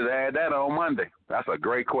 We should add that on Monday. That's a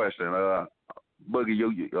great question. Boogie,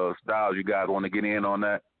 Styles, you guys want to get in on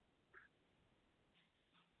that?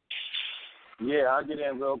 Yeah, I'll get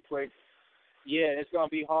in real quick. Yeah, it's gonna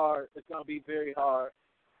be hard. It's gonna be very hard,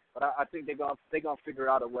 but I think they're gonna figure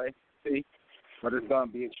out a way. See, but it's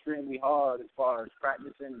gonna be extremely hard as far as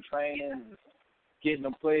practicing and training, and getting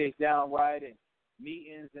them plays down right, and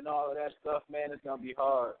meetings and all of that stuff. Man, it's gonna be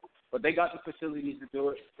hard. But they got the facilities to do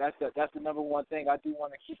it. That's the number one thing. I do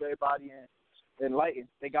want to keep everybody enlightened.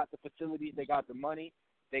 They got the facilities. They got the money.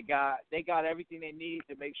 They got everything they need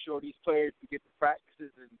to make sure these players can get the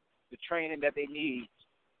practices and the training that they need.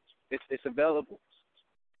 It's available.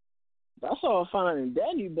 That's all fine and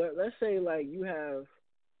dandy, but let's say like you have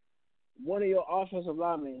one of your offensive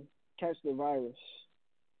linemen catch the virus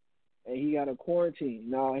and he got a quarantine.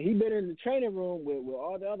 Now, he been in the training room with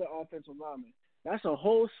all the other offensive linemen. That's a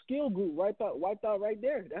whole skill group wiped out right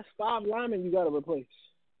there. That's 5 linemen you got to replace.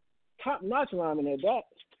 Top-notch linemen at that.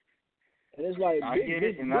 And it's like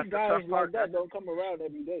big guys like that don't come around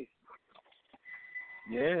every day.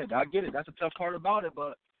 Yeah, I get it. That's the tough part about it,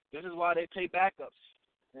 but this is why they pay backups.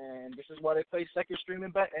 And this is why they play second string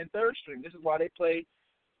and third string. This is why they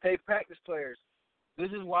pay practice players. This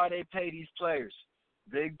is why they pay these players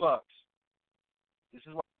big bucks. This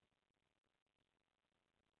is why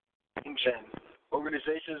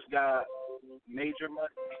organizations got major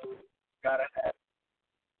money. Gotta have.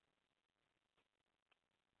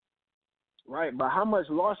 Right, but how much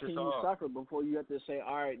loss can you suffer before you have to say,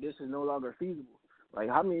 all right, this is no longer feasible? Like,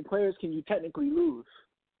 how many players can you technically lose?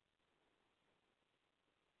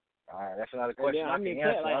 All right, that's another question. How many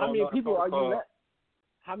people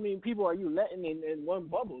are you letting in one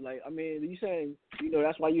bubble? Like, I mean, you saying,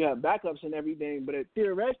 that's why you have backups and everything, but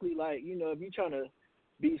theoretically, like, if you're trying to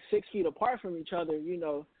be 6 feet apart from each other,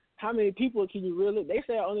 how many people can you really? They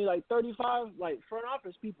say only like 35, like front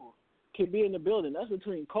office people can be in the building. That's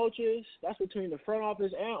between coaches. That's between the front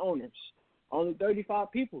office and owners. Only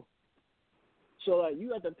 35 people. So like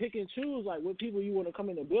you have to pick and choose like what people you want to come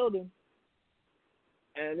in the building.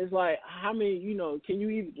 And it's like how many? Can you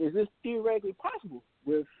even? Is this theoretically possible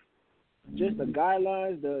with just the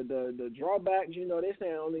guidelines, the drawbacks? They're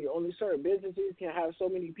saying only certain businesses can have so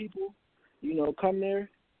many people. Come there.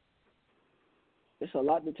 It's a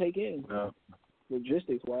lot to take in,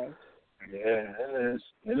 logistics wise. Yeah, it is.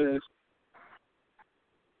 It is.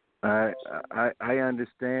 I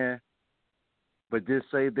understand, but just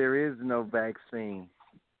say there is no vaccine.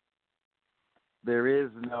 There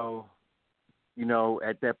is no,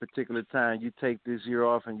 at that particular time you take this year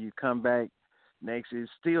off and you come back next year,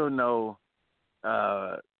 still no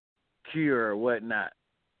cure or whatnot.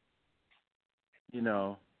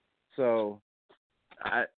 So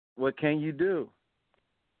what can you do?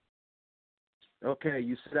 Okay,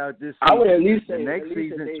 you sit out this I would season. at least The say next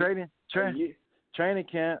season training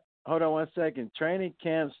camp. Hold on 1 second. Training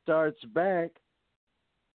camp starts back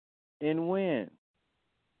in when?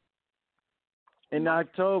 In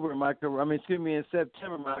October, in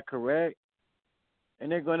September, am I correct?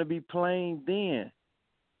 And they're going to be playing then.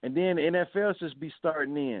 And then the NFL should be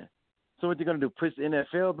starting in. So what they're going to do, push the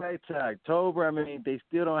NFL back to October? I mean, they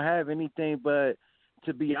still don't have anything, but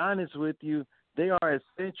to be honest with you, they are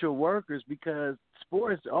essential workers because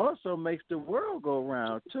sports also makes the world go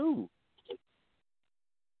round too.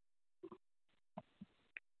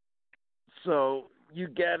 So you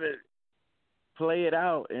got to play it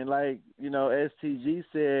out. And like, STG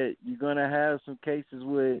said, you're going to have some cases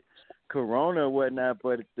with corona or whatnot,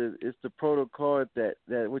 but it's the protocol that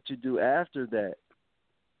what you do after that.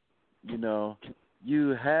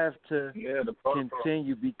 You have to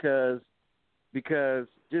continue because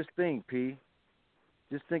just think, P.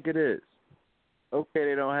 Just think of this. Okay,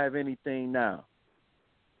 they don't have anything now.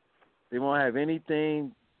 They won't have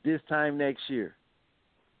anything this time next year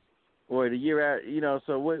or the year after.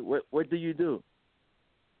 So what do? You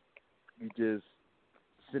just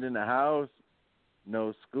sit in the house,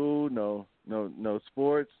 no school, no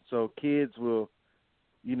sports. So kids will,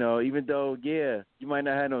 even though you might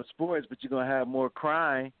not have no sports, but you're gonna have more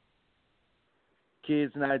crime.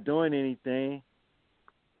 Kids not doing anything.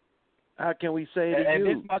 How can we say to you? And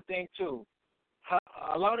this is my thing too.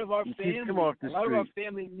 A lot of our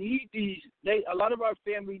family need these. A lot of our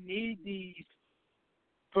family need these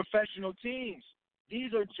professional teams.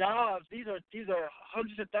 These are jobs. These are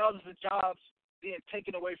hundreds of thousands of jobs being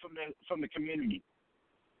taken away from the community.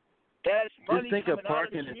 That's money just think coming of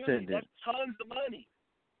parking out of the community. attendants. That's tons of money.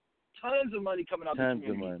 Tons of money coming out of the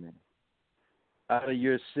community. Tons of money out of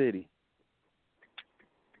your city.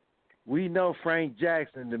 We know Frank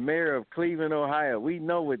Jackson, the mayor of Cleveland, Ohio. We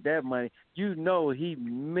know with that money. He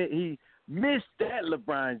missed that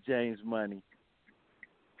LeBron James money.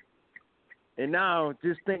 And now,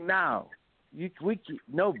 just think now.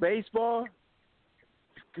 No baseball,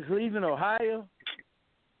 Cleveland, Ohio,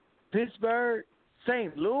 Pittsburgh,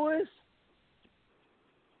 St. Louis.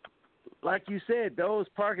 Like you said, those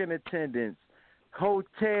parking attendants,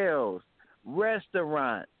 hotels,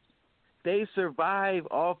 restaurants, they survive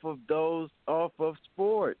off of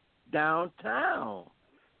sports downtown.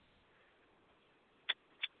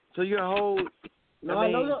 So your whole, some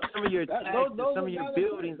of your taxes, some of your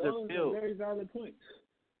buildings are built. Those are very valid points.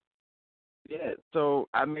 Yeah, so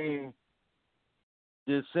the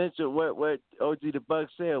essential what OG the Buck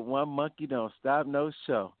said, one monkey don't stop no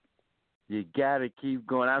show. You gotta keep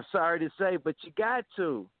going. I'm sorry to say, but you got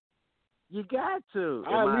to. You got to.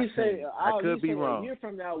 I could be wrong. A year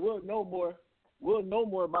from now, we'll know more. We'll know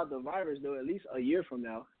more about the virus, though. At least a year from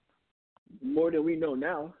now, more than we know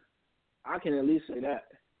now. I can at least say that.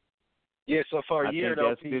 Yeah. So for a year,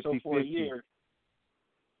 though, Pete, so for a 50-50. year.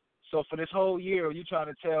 So for this whole year, are you trying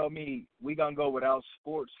to tell me we gonna go without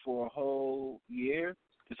sports for a whole year?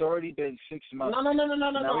 It's already been 6 months. No. Now I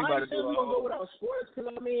ain't saying we're gonna go without sports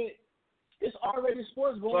because it's already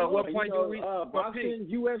sports going on. What point do we? Boxing,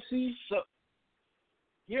 UFC. So,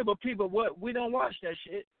 yeah, but people, we don't watch that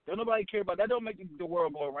shit. Don't nobody care about that. Don't make the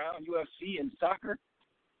world go around. UFC and soccer,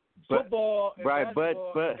 football, and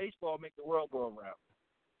basketball, and baseball make the world go around.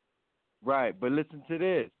 Right, but listen to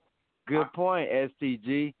this. Good point,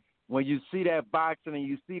 STG. When you see that boxing and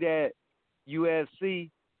you see that UFC,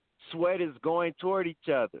 sweat is going toward each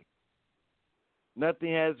other.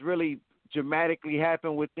 Nothing has really dramatically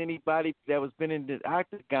happened with anybody that was been in the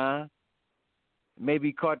octagon.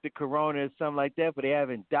 Maybe caught the corona or something like that, but they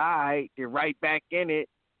haven't died. They're right back in it.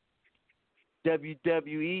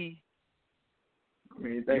 WWE.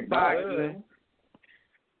 Thank God.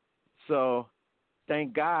 So,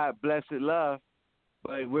 thank God, blessed love.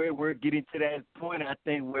 But we're getting to that point, I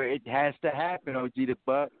think, where it has to happen, OG the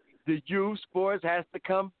Buck. The youth sports has to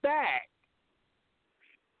come back.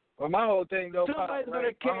 Well, my whole thing, though, Corona.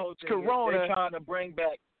 They're trying to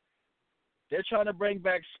bring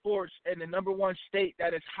back sports in the number one state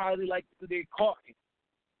that is highly likely to get caught in.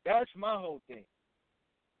 That's my whole thing.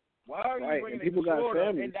 Why are you bringing it to Florida?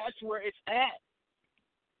 And that's where it's at.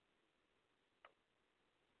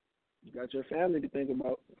 You got your family to think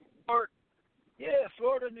about.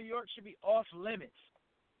 Florida and New York should be off limits.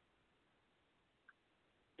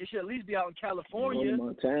 It should at least be out in California.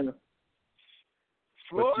 Montana.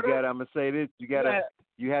 Florida? But I'm gonna say this.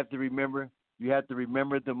 You have to remember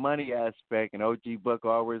the money aspect, and OG Buck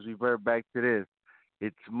always revert back to this.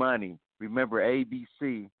 It's money. Remember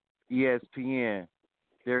ABC, ESPN,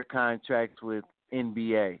 their contracts with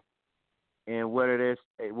NBA. and where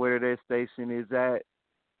their station is at,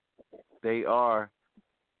 they are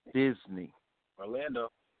Disney.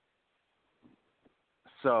 Orlando.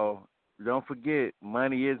 So don't forget,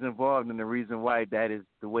 money is involved in the reason why that is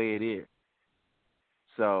the way it is.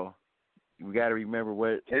 So we got to remember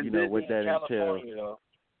what what that entails. Though.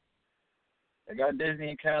 They got Disney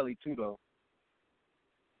in Cali too, though.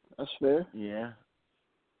 That's fair. Yeah.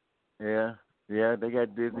 They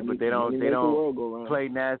got Disney, but they don't play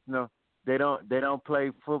national. They don't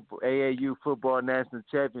play football, AAU football national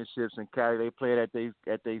championships in Cali. They play it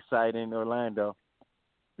at they site in Orlando.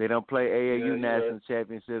 They don't play AAU national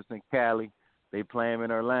championships in Cali. They play them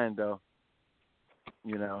in Orlando.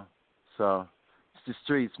 So it's the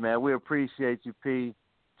streets, man. We appreciate you, P.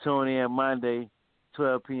 Tune in Monday,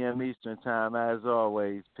 12 p.m. Eastern time, as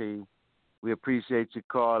always, P. We appreciate you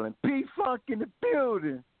calling. P Funk in the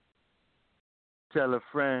building. Tell a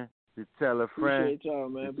friend to tell a friend Appreciate y'all,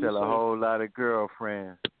 man. to tell a whole lot of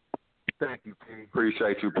girlfriends. Thank you, P.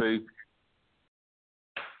 Appreciate you, P.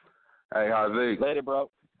 Hey, Hazik. Later, bro.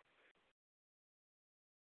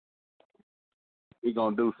 We're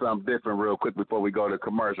going to do something different real quick before we go to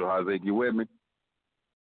commercial, Hazik. You with me?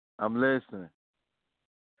 I'm listening.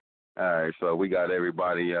 All right, so we got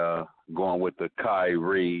everybody going with the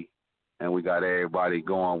Kyrie, and we got everybody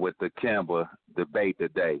going with the Kemba debate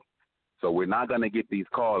today. So we're not going to get these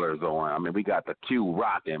callers on. I mean, we got the queue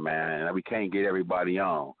rocking, man, and we can't get everybody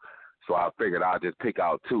on. So I figured I'll just pick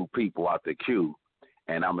out two people out the queue,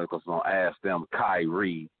 and I'm just going to ask them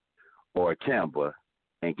Kyrie or Kemba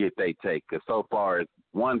and get their take. Because so far it's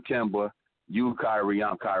one Kemba, you Kyrie,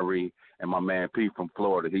 I'm Kyrie, and my man P from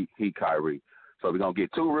Florida, he Kyrie. So we're going to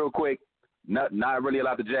get two real quick. Not really a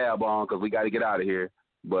lot to jab on because we got to get out of here.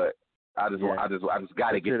 But I just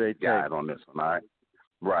got to get guys on this one, all right?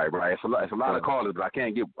 Right. It's a lot of callers, but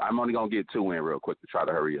I'm only going to get two in real quick to try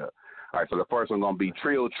to hurry up. All right, so the first one going to be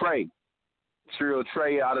Trill Trey. Trill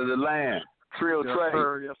Trey out of the land. Trill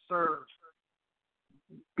Trey. Yes, sir.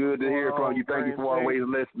 Good to hear from you. Thank you for always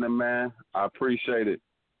listening, man. I appreciate it.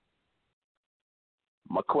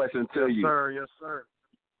 My question to you. Yes, sir.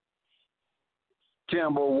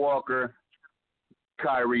 Kemba Walker,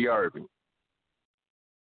 Kyrie Irving.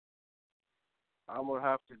 I'm going to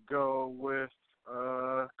have to go with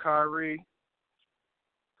Kyrie.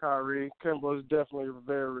 Kemba is definitely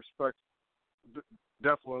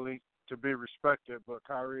definitely to be respected, but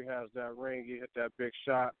Kyrie has that ring. He hit that big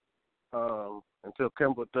shot. Until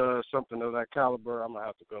Kemba does something of that caliber, I'm going to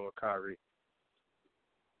have to go with Kyrie.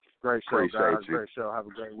 Great show, guys. Great show. Have a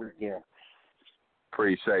great weekend.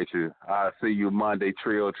 Appreciate you. I'll see you Monday,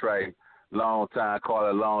 Trill Trey. Long time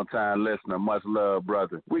caller, long time listener. Much love,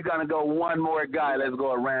 brother. We're going to go one more guy. Let's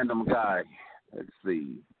go a random guy. Let's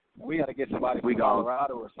see. We got to get somebody from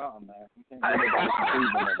Colorado or something, man.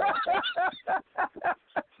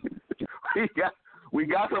 We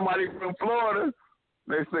got somebody from Florida.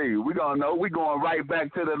 Let's see. We're going to know. We're going right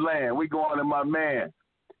back to the land. We're going to my man.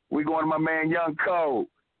 We're going to my man, Young Cole.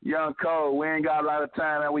 Young Cole, we ain't got a lot of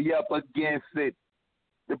time, and we up against it.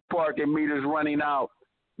 The parking meter's running out.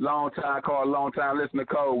 Long time call, long time listener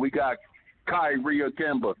Cole. We got Kyrie or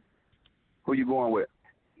Kemba. Who you going with?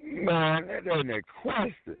 Man, that ain't a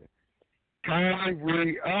question.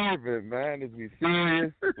 Kyrie Irving, man. Is we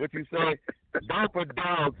serious? What you say? Dope or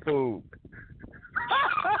dog food?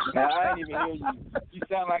 Man, I ain't even hear you. You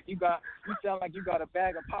sound like you got a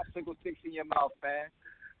bag of popsicle sticks in your mouth, man.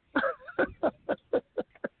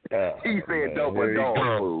 He said dope or dog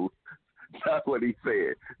food. That's what he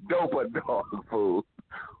said. Dope or dog food.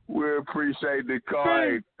 We appreciate the call.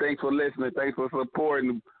 Hey, thanks for listening. Thanks for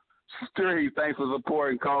supporting. Street, thanks for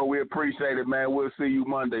supporting, Cole. We appreciate it, man. We'll see you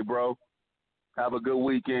Monday, bro. Have a good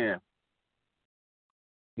weekend.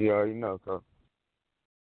 You already know, Cole.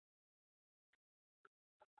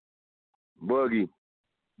 Boogie.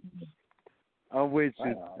 I'm with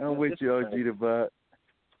you. I'm with you, OG the Buck.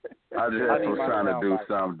 I just was trying to do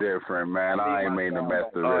something different, man. I ain't mean to mess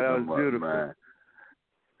the rhythm up, beautiful. man.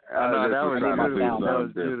 I just was trying to do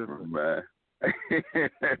something different, man.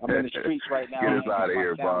 I'm in the streets right now. Get us out of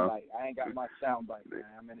here, bro. I ain't got my sound bite, man.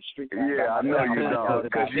 I'm in the streets. Yeah, I know you don't,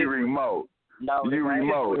 because you remote. No, you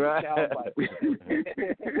remote. Right.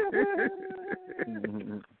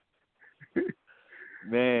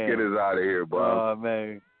 Man. Get us out of here, bro. Oh,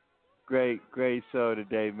 man. Great show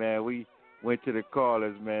today, man. We went to the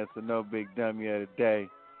callers, man, so no big dummy of the day.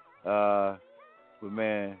 But,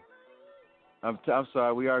 man, I'm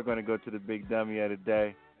sorry. We are going to go to the big dummy of the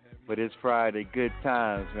day. But it's Friday. Good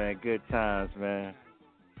times, man. Good times, man.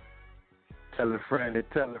 Tell a friend to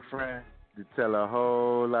tell a friend to tell a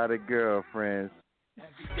whole lot of girlfriends.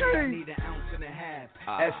 I need an ounce and a half.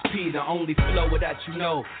 SP, the only flow that you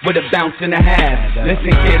know, with a bounce and a half. Listen,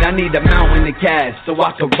 kid, I need a mountain of cash so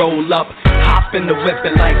I can roll up, hop in the whip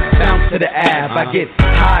and like bounce to the ab. I get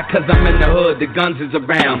high cause I'm in the hood, the guns is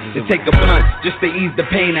around. To take a blunt just to ease the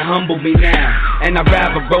pain and humble me now. And I'd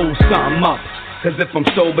rather roll something up. Cause if I'm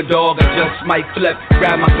sober, dog, I just might flip,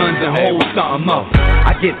 grab my guns and hold something up.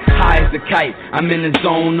 I get high as a kite, I'm in the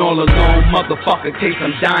zone all alone, motherfucker, case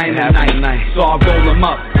I'm dying tonight. So I roll them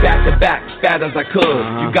up, back to back, fat as I could.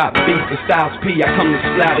 You got beef for Styles P, I come to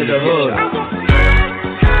splatter the hood.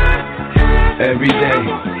 Every day,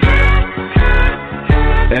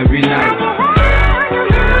 every night,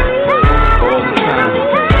 all the time.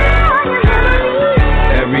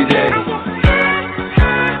 Every day,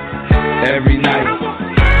 every night,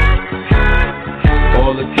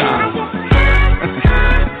 all the time.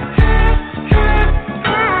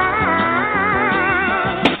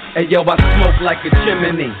 Hey yo, I smoke like a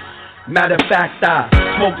chimney. Matter of fact, I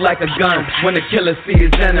smoke like a gun when the killer see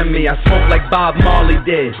his enemy. I smoke like Bob Marley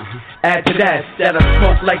did. Add to that I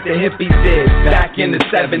smoke like the hippies did back in the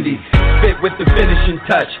 70s. Spit with the finishing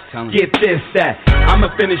touch. Get this, that I'ma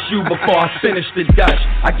finish you before I finish the Dutch.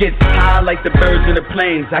 I get high like the birds in the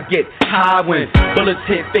plains. I get high when bullets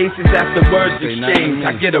hit faces after words exchange.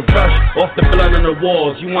 I get a rush off the blood on the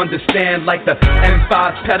walls. You understand, like the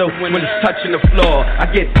M5 pedal when it's touching the floor. I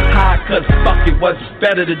get high cause fuck it, what's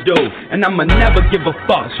better to do. And I'ma never give a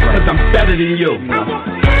fuck cause I'm better than you.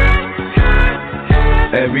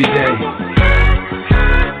 Every day,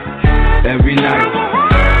 every night,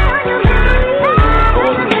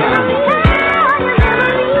 all the time.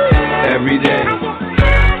 Every day,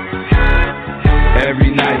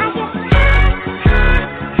 every night,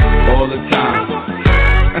 all the time.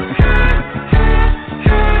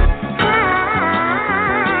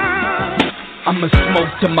 I'ma smoke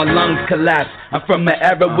till my lungs collapse. I'm from an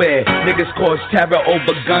era where niggas cause terror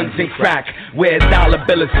over guns and crack, where a dollar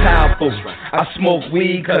bill is powerful. I smoke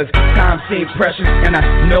weed cause time seems precious and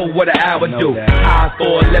I know what an hour do. High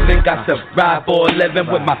for a living, got to ride for a living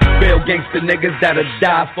with my real gangster niggas that'll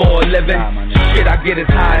die for a living. Shit, I get as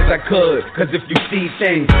high as I could, cause if you see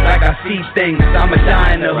things like I see things, I'ma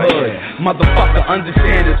die in the hood. Motherfucker,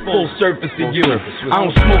 understand it's full surface to you. I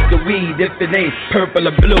don't smoke the weed if it ain't purple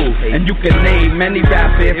or blue. And you can name any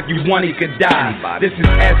rapper if you want, he could die. This is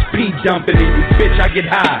SP dumping in you, bitch, I get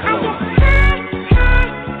high.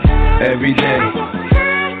 Every day,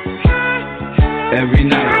 every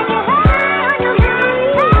night,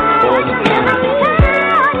 all the time.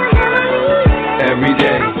 Every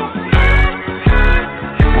day,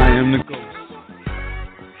 I am the ghost.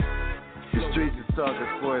 The Streets is Talking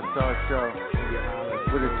Sports Talk Show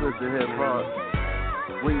with a twist of hip hop.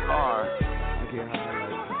 We are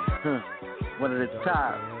one of the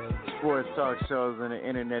top sports talk shows on the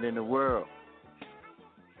internet in the world.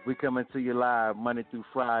 We coming to you live Monday through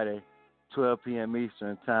Friday, 12 p.m.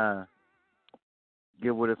 Eastern Time.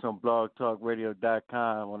 Get with us on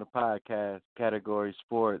blogtalkradio.com on the podcast category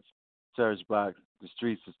sports search box. The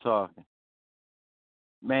Streets is Talking.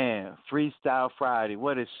 Man, Freestyle Friday,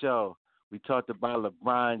 what a show. We talked about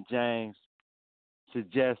LeBron James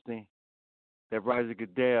suggesting that Roger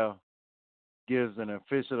Goodell gives an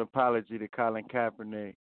official apology to Colin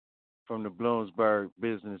Kaepernick from the Bloomberg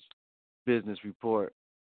Business Report.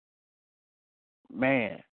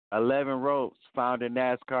 Man, 11 ropes found in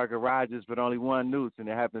NASCAR garages, but only one noose, and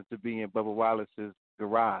it happens to be in Bubba Wallace's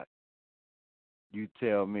garage. You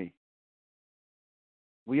tell me.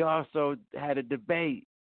 We also had a debate.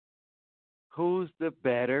 Who's the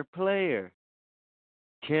better player,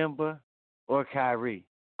 Kemba or Kyrie?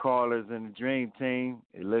 Callers in the Dream Team,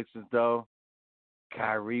 it looks as though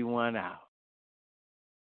Kyrie won out.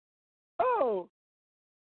 Oh!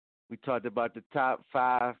 We talked about the top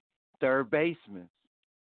 5 third basemen.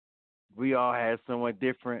 We all had someone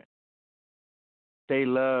different. They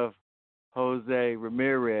love Jose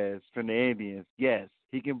Ramirez from the Indians. Yes,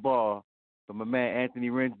 he can ball, but my man Anthony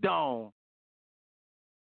Rendon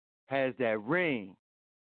has that ring,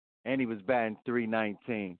 and he was batting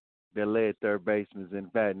 .319. That led third basemen in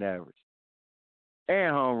batting average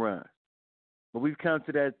and home runs. But we've come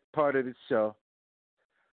to that part of the show.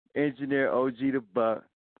 Engineer OG the Buck,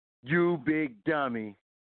 you big dummy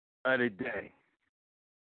of the day.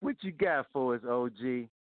 What you got for us, OG?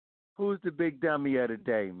 Who's the big dummy of the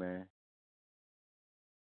day, man?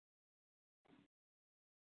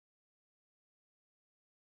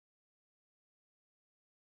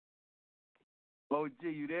 OG,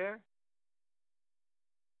 you there?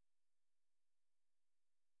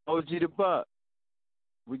 OG the Buck.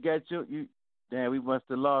 We got you. Damn, we must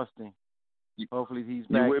have lost him. Hopefully he's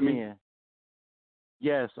back with me? in.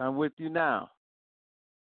 Yes, I'm with you now.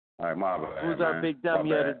 All right, my bad. Who's our big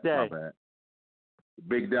dummy of the day?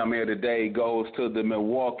 Big dummy of the day goes to the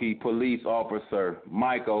Milwaukee police officer,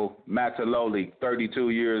 Michael Mataloli, 32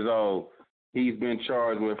 years old. He's been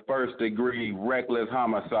charged with first-degree reckless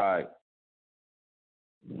homicide.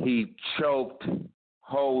 He choked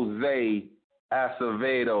Jose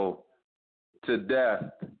Acevedo to death.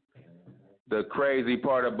 The crazy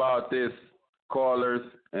part about this, callers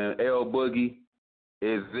and El-Boogie,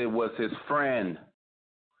 is it was his friend.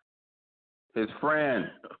 His friend.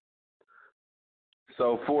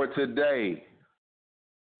 So for today,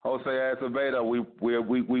 Jose Acevedo, we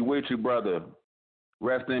with you, brother.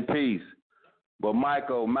 Rest in peace. But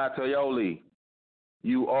Michael Mattaioli,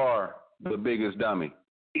 you are the biggest dummy.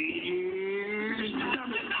 You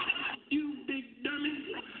big dummy.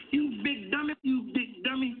 You big dummy. You big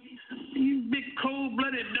dummy. You big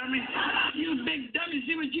cold-blooded dummy. You big dummy.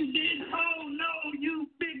 See what you did? Oh, no, you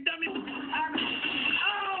big dummy.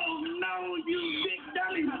 Oh, no, you big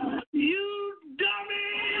dummy. You dummy.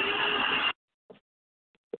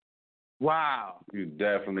 Wow. You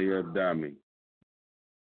definitely a dummy.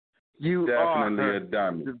 You definitely are a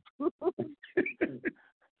dummy.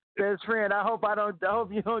 Best friend, I hope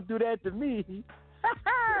you don't do that to me.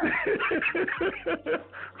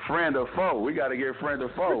 Friend or foe? We got to get friend or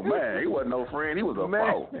foe. Man, he wasn't no friend. He was a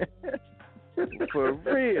foe. For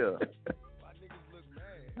real.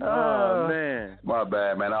 Oh, man. My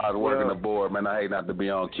bad, man. I was working the board, man. I hate not to be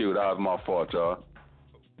on cue. That was my fault, y'all.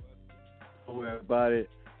 Don't worry about it.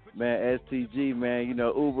 Man, STG, man, you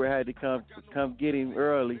know, Uber had to come get him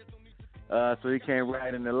early. So he can't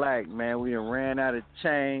ride in the lack, man. We done ran out of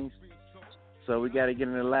change, so we got to get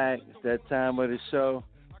in the lack. It's that time of the show.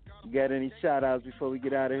 You got any shout-outs before we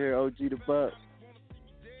get out of here, OG the Buck?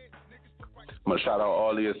 I'm going to shout out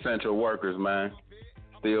all the essential workers, man.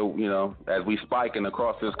 Still, you know, as we spiking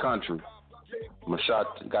across this country,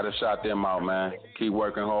 got to shout them out, man. Keep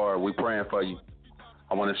working hard. We praying for you.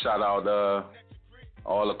 I want to shout out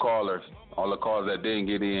all the callers that didn't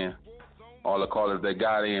get in. All the callers that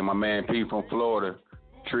got in, my man P from Florida,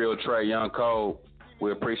 Trill Trey, Young Cole.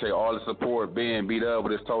 We appreciate all the support, being beat up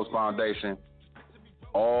with this Toast Foundation.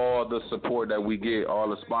 All the support that we get, all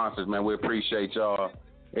the sponsors, man, we appreciate y'all.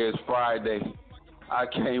 It's Friday. I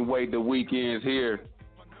can't wait. The weekend's here.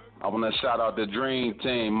 I want to shout out the Dream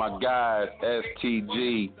Team, my guys,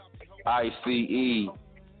 STG, ICE,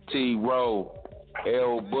 T-Row,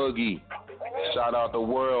 El-Boogie. Shout out the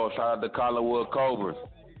world. Shout out the Collinwood Cobras.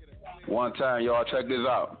 One time, y'all, check this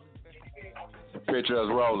out. The picture is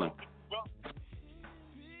rolling.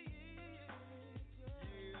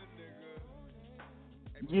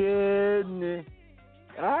 Yeah,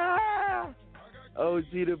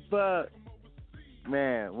 OG the Buck.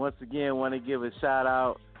 Man, once again, want to give a shout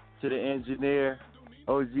out to the engineer,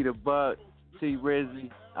 OG the Buck, T Rizzy,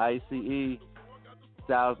 ICE,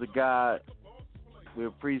 Styles of God. We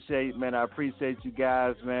appreciate, man. I appreciate you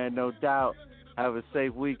guys, man. No doubt. Have a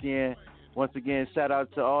safe weekend. Once again, shout out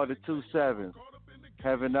to all the 27s.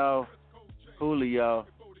 Heaven O, Julio,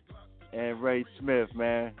 and Ray Smith,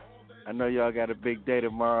 man. I know y'all got a big day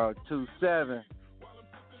tomorrow. 27.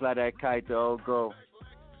 Fly that kite to old go.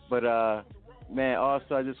 But, man,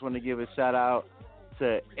 also I just want to give a shout out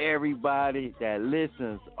to everybody that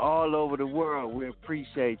listens all over the world. We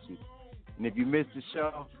appreciate you. And if you missed the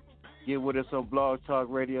show, get with us on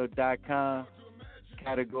blogtalkradio.com,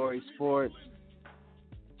 category sports,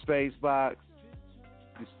 Spacebox,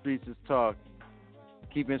 the streets is talking.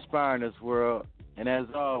 Keep inspiring this world. And as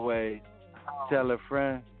always, tell a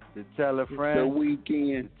friend to tell a friend. The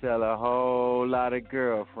weekend. To tell a whole lot of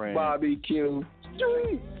girlfriends. Barbecue.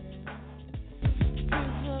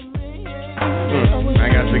 I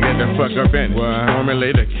got to get the fuck up and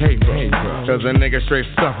formulate a caper. Cause a nigga straight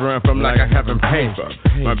suffering from like I haven't paid for.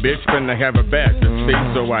 My bitch finna have a bad to see,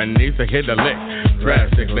 so I need to hit a lick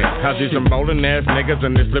drastically. I see some bowling ass niggas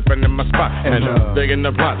and they slipping in my spot. And big in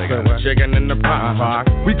the pot, they got a chicken in the pot.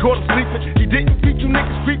 We caught him sleeping, he didn't beat you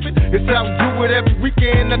niggas creeping. It's how we do it every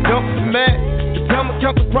weekend, I dump the mad. The time I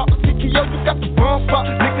count the proper CTO, you got the wrong spot.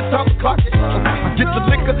 Niggas time to clock it. I get the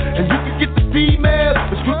liquor and you can get the female.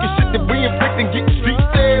 The crooked shit that we inflict and get street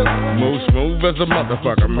sales. Move smooth as a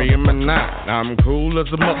motherfucker, me and my nine. I'm cool as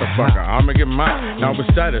a motherfucker, I'ma get mine. Now we're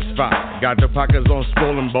satisfied. Got the pockets on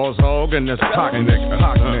swollen balls hog and this pocket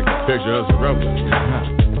nigga. Pictures of rolling.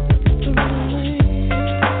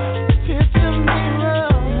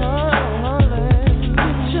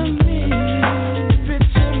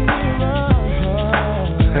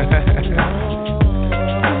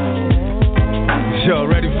 Y'all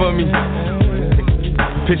ready for me?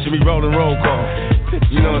 Picture me rolling roll call.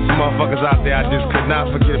 You know, some motherfuckers out there I just could not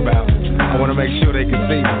forget about. I wanna make sure they can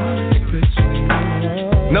see me.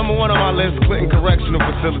 Number one on my list, Clinton Correctional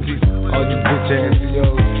Facilities. All you bitch ass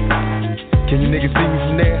CEOs. Can you niggas see me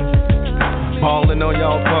from there? Ballin' on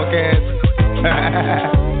y'all punk ass.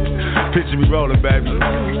 Picture me rolling, baby.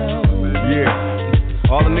 Yeah.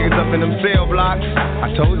 All the niggas up in them cell blocks.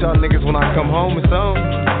 I told y'all niggas when I come home it's on.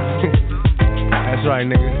 That's right,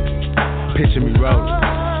 nigga. Picture me rolling.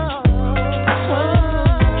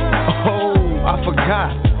 Oh, I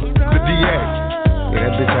forgot. The DA. Yeah,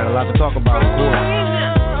 that bitch had a lot to talk about, of course.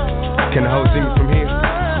 Can the hoe see me from here?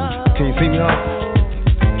 Can you see me, huh?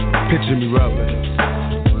 Picture me rolling.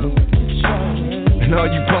 And all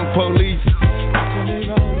you punk police,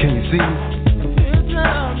 can you see me?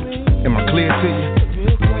 Am I clear to you?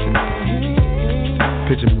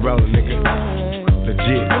 Picture me rolling, nigga.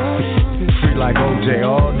 Legit. Free like OJ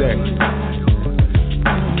all day.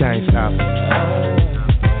 Can't stop it.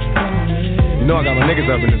 You know I got my niggas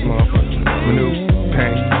up in this motherfucker. Manu,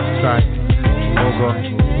 Pain, Sight, Mogo,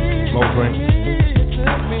 Mobrin.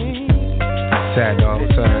 Sad dog,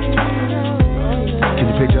 sad. Can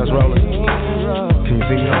you picture us rolling? Can you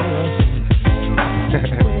see me on?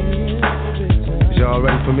 Is y'all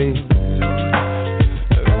ready for me?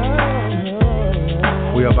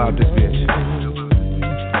 We about this bitch.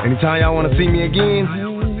 Anytime y'all wanna see me again,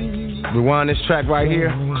 rewind this track right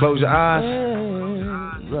here, close your eyes,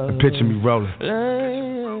 and picture me rolling.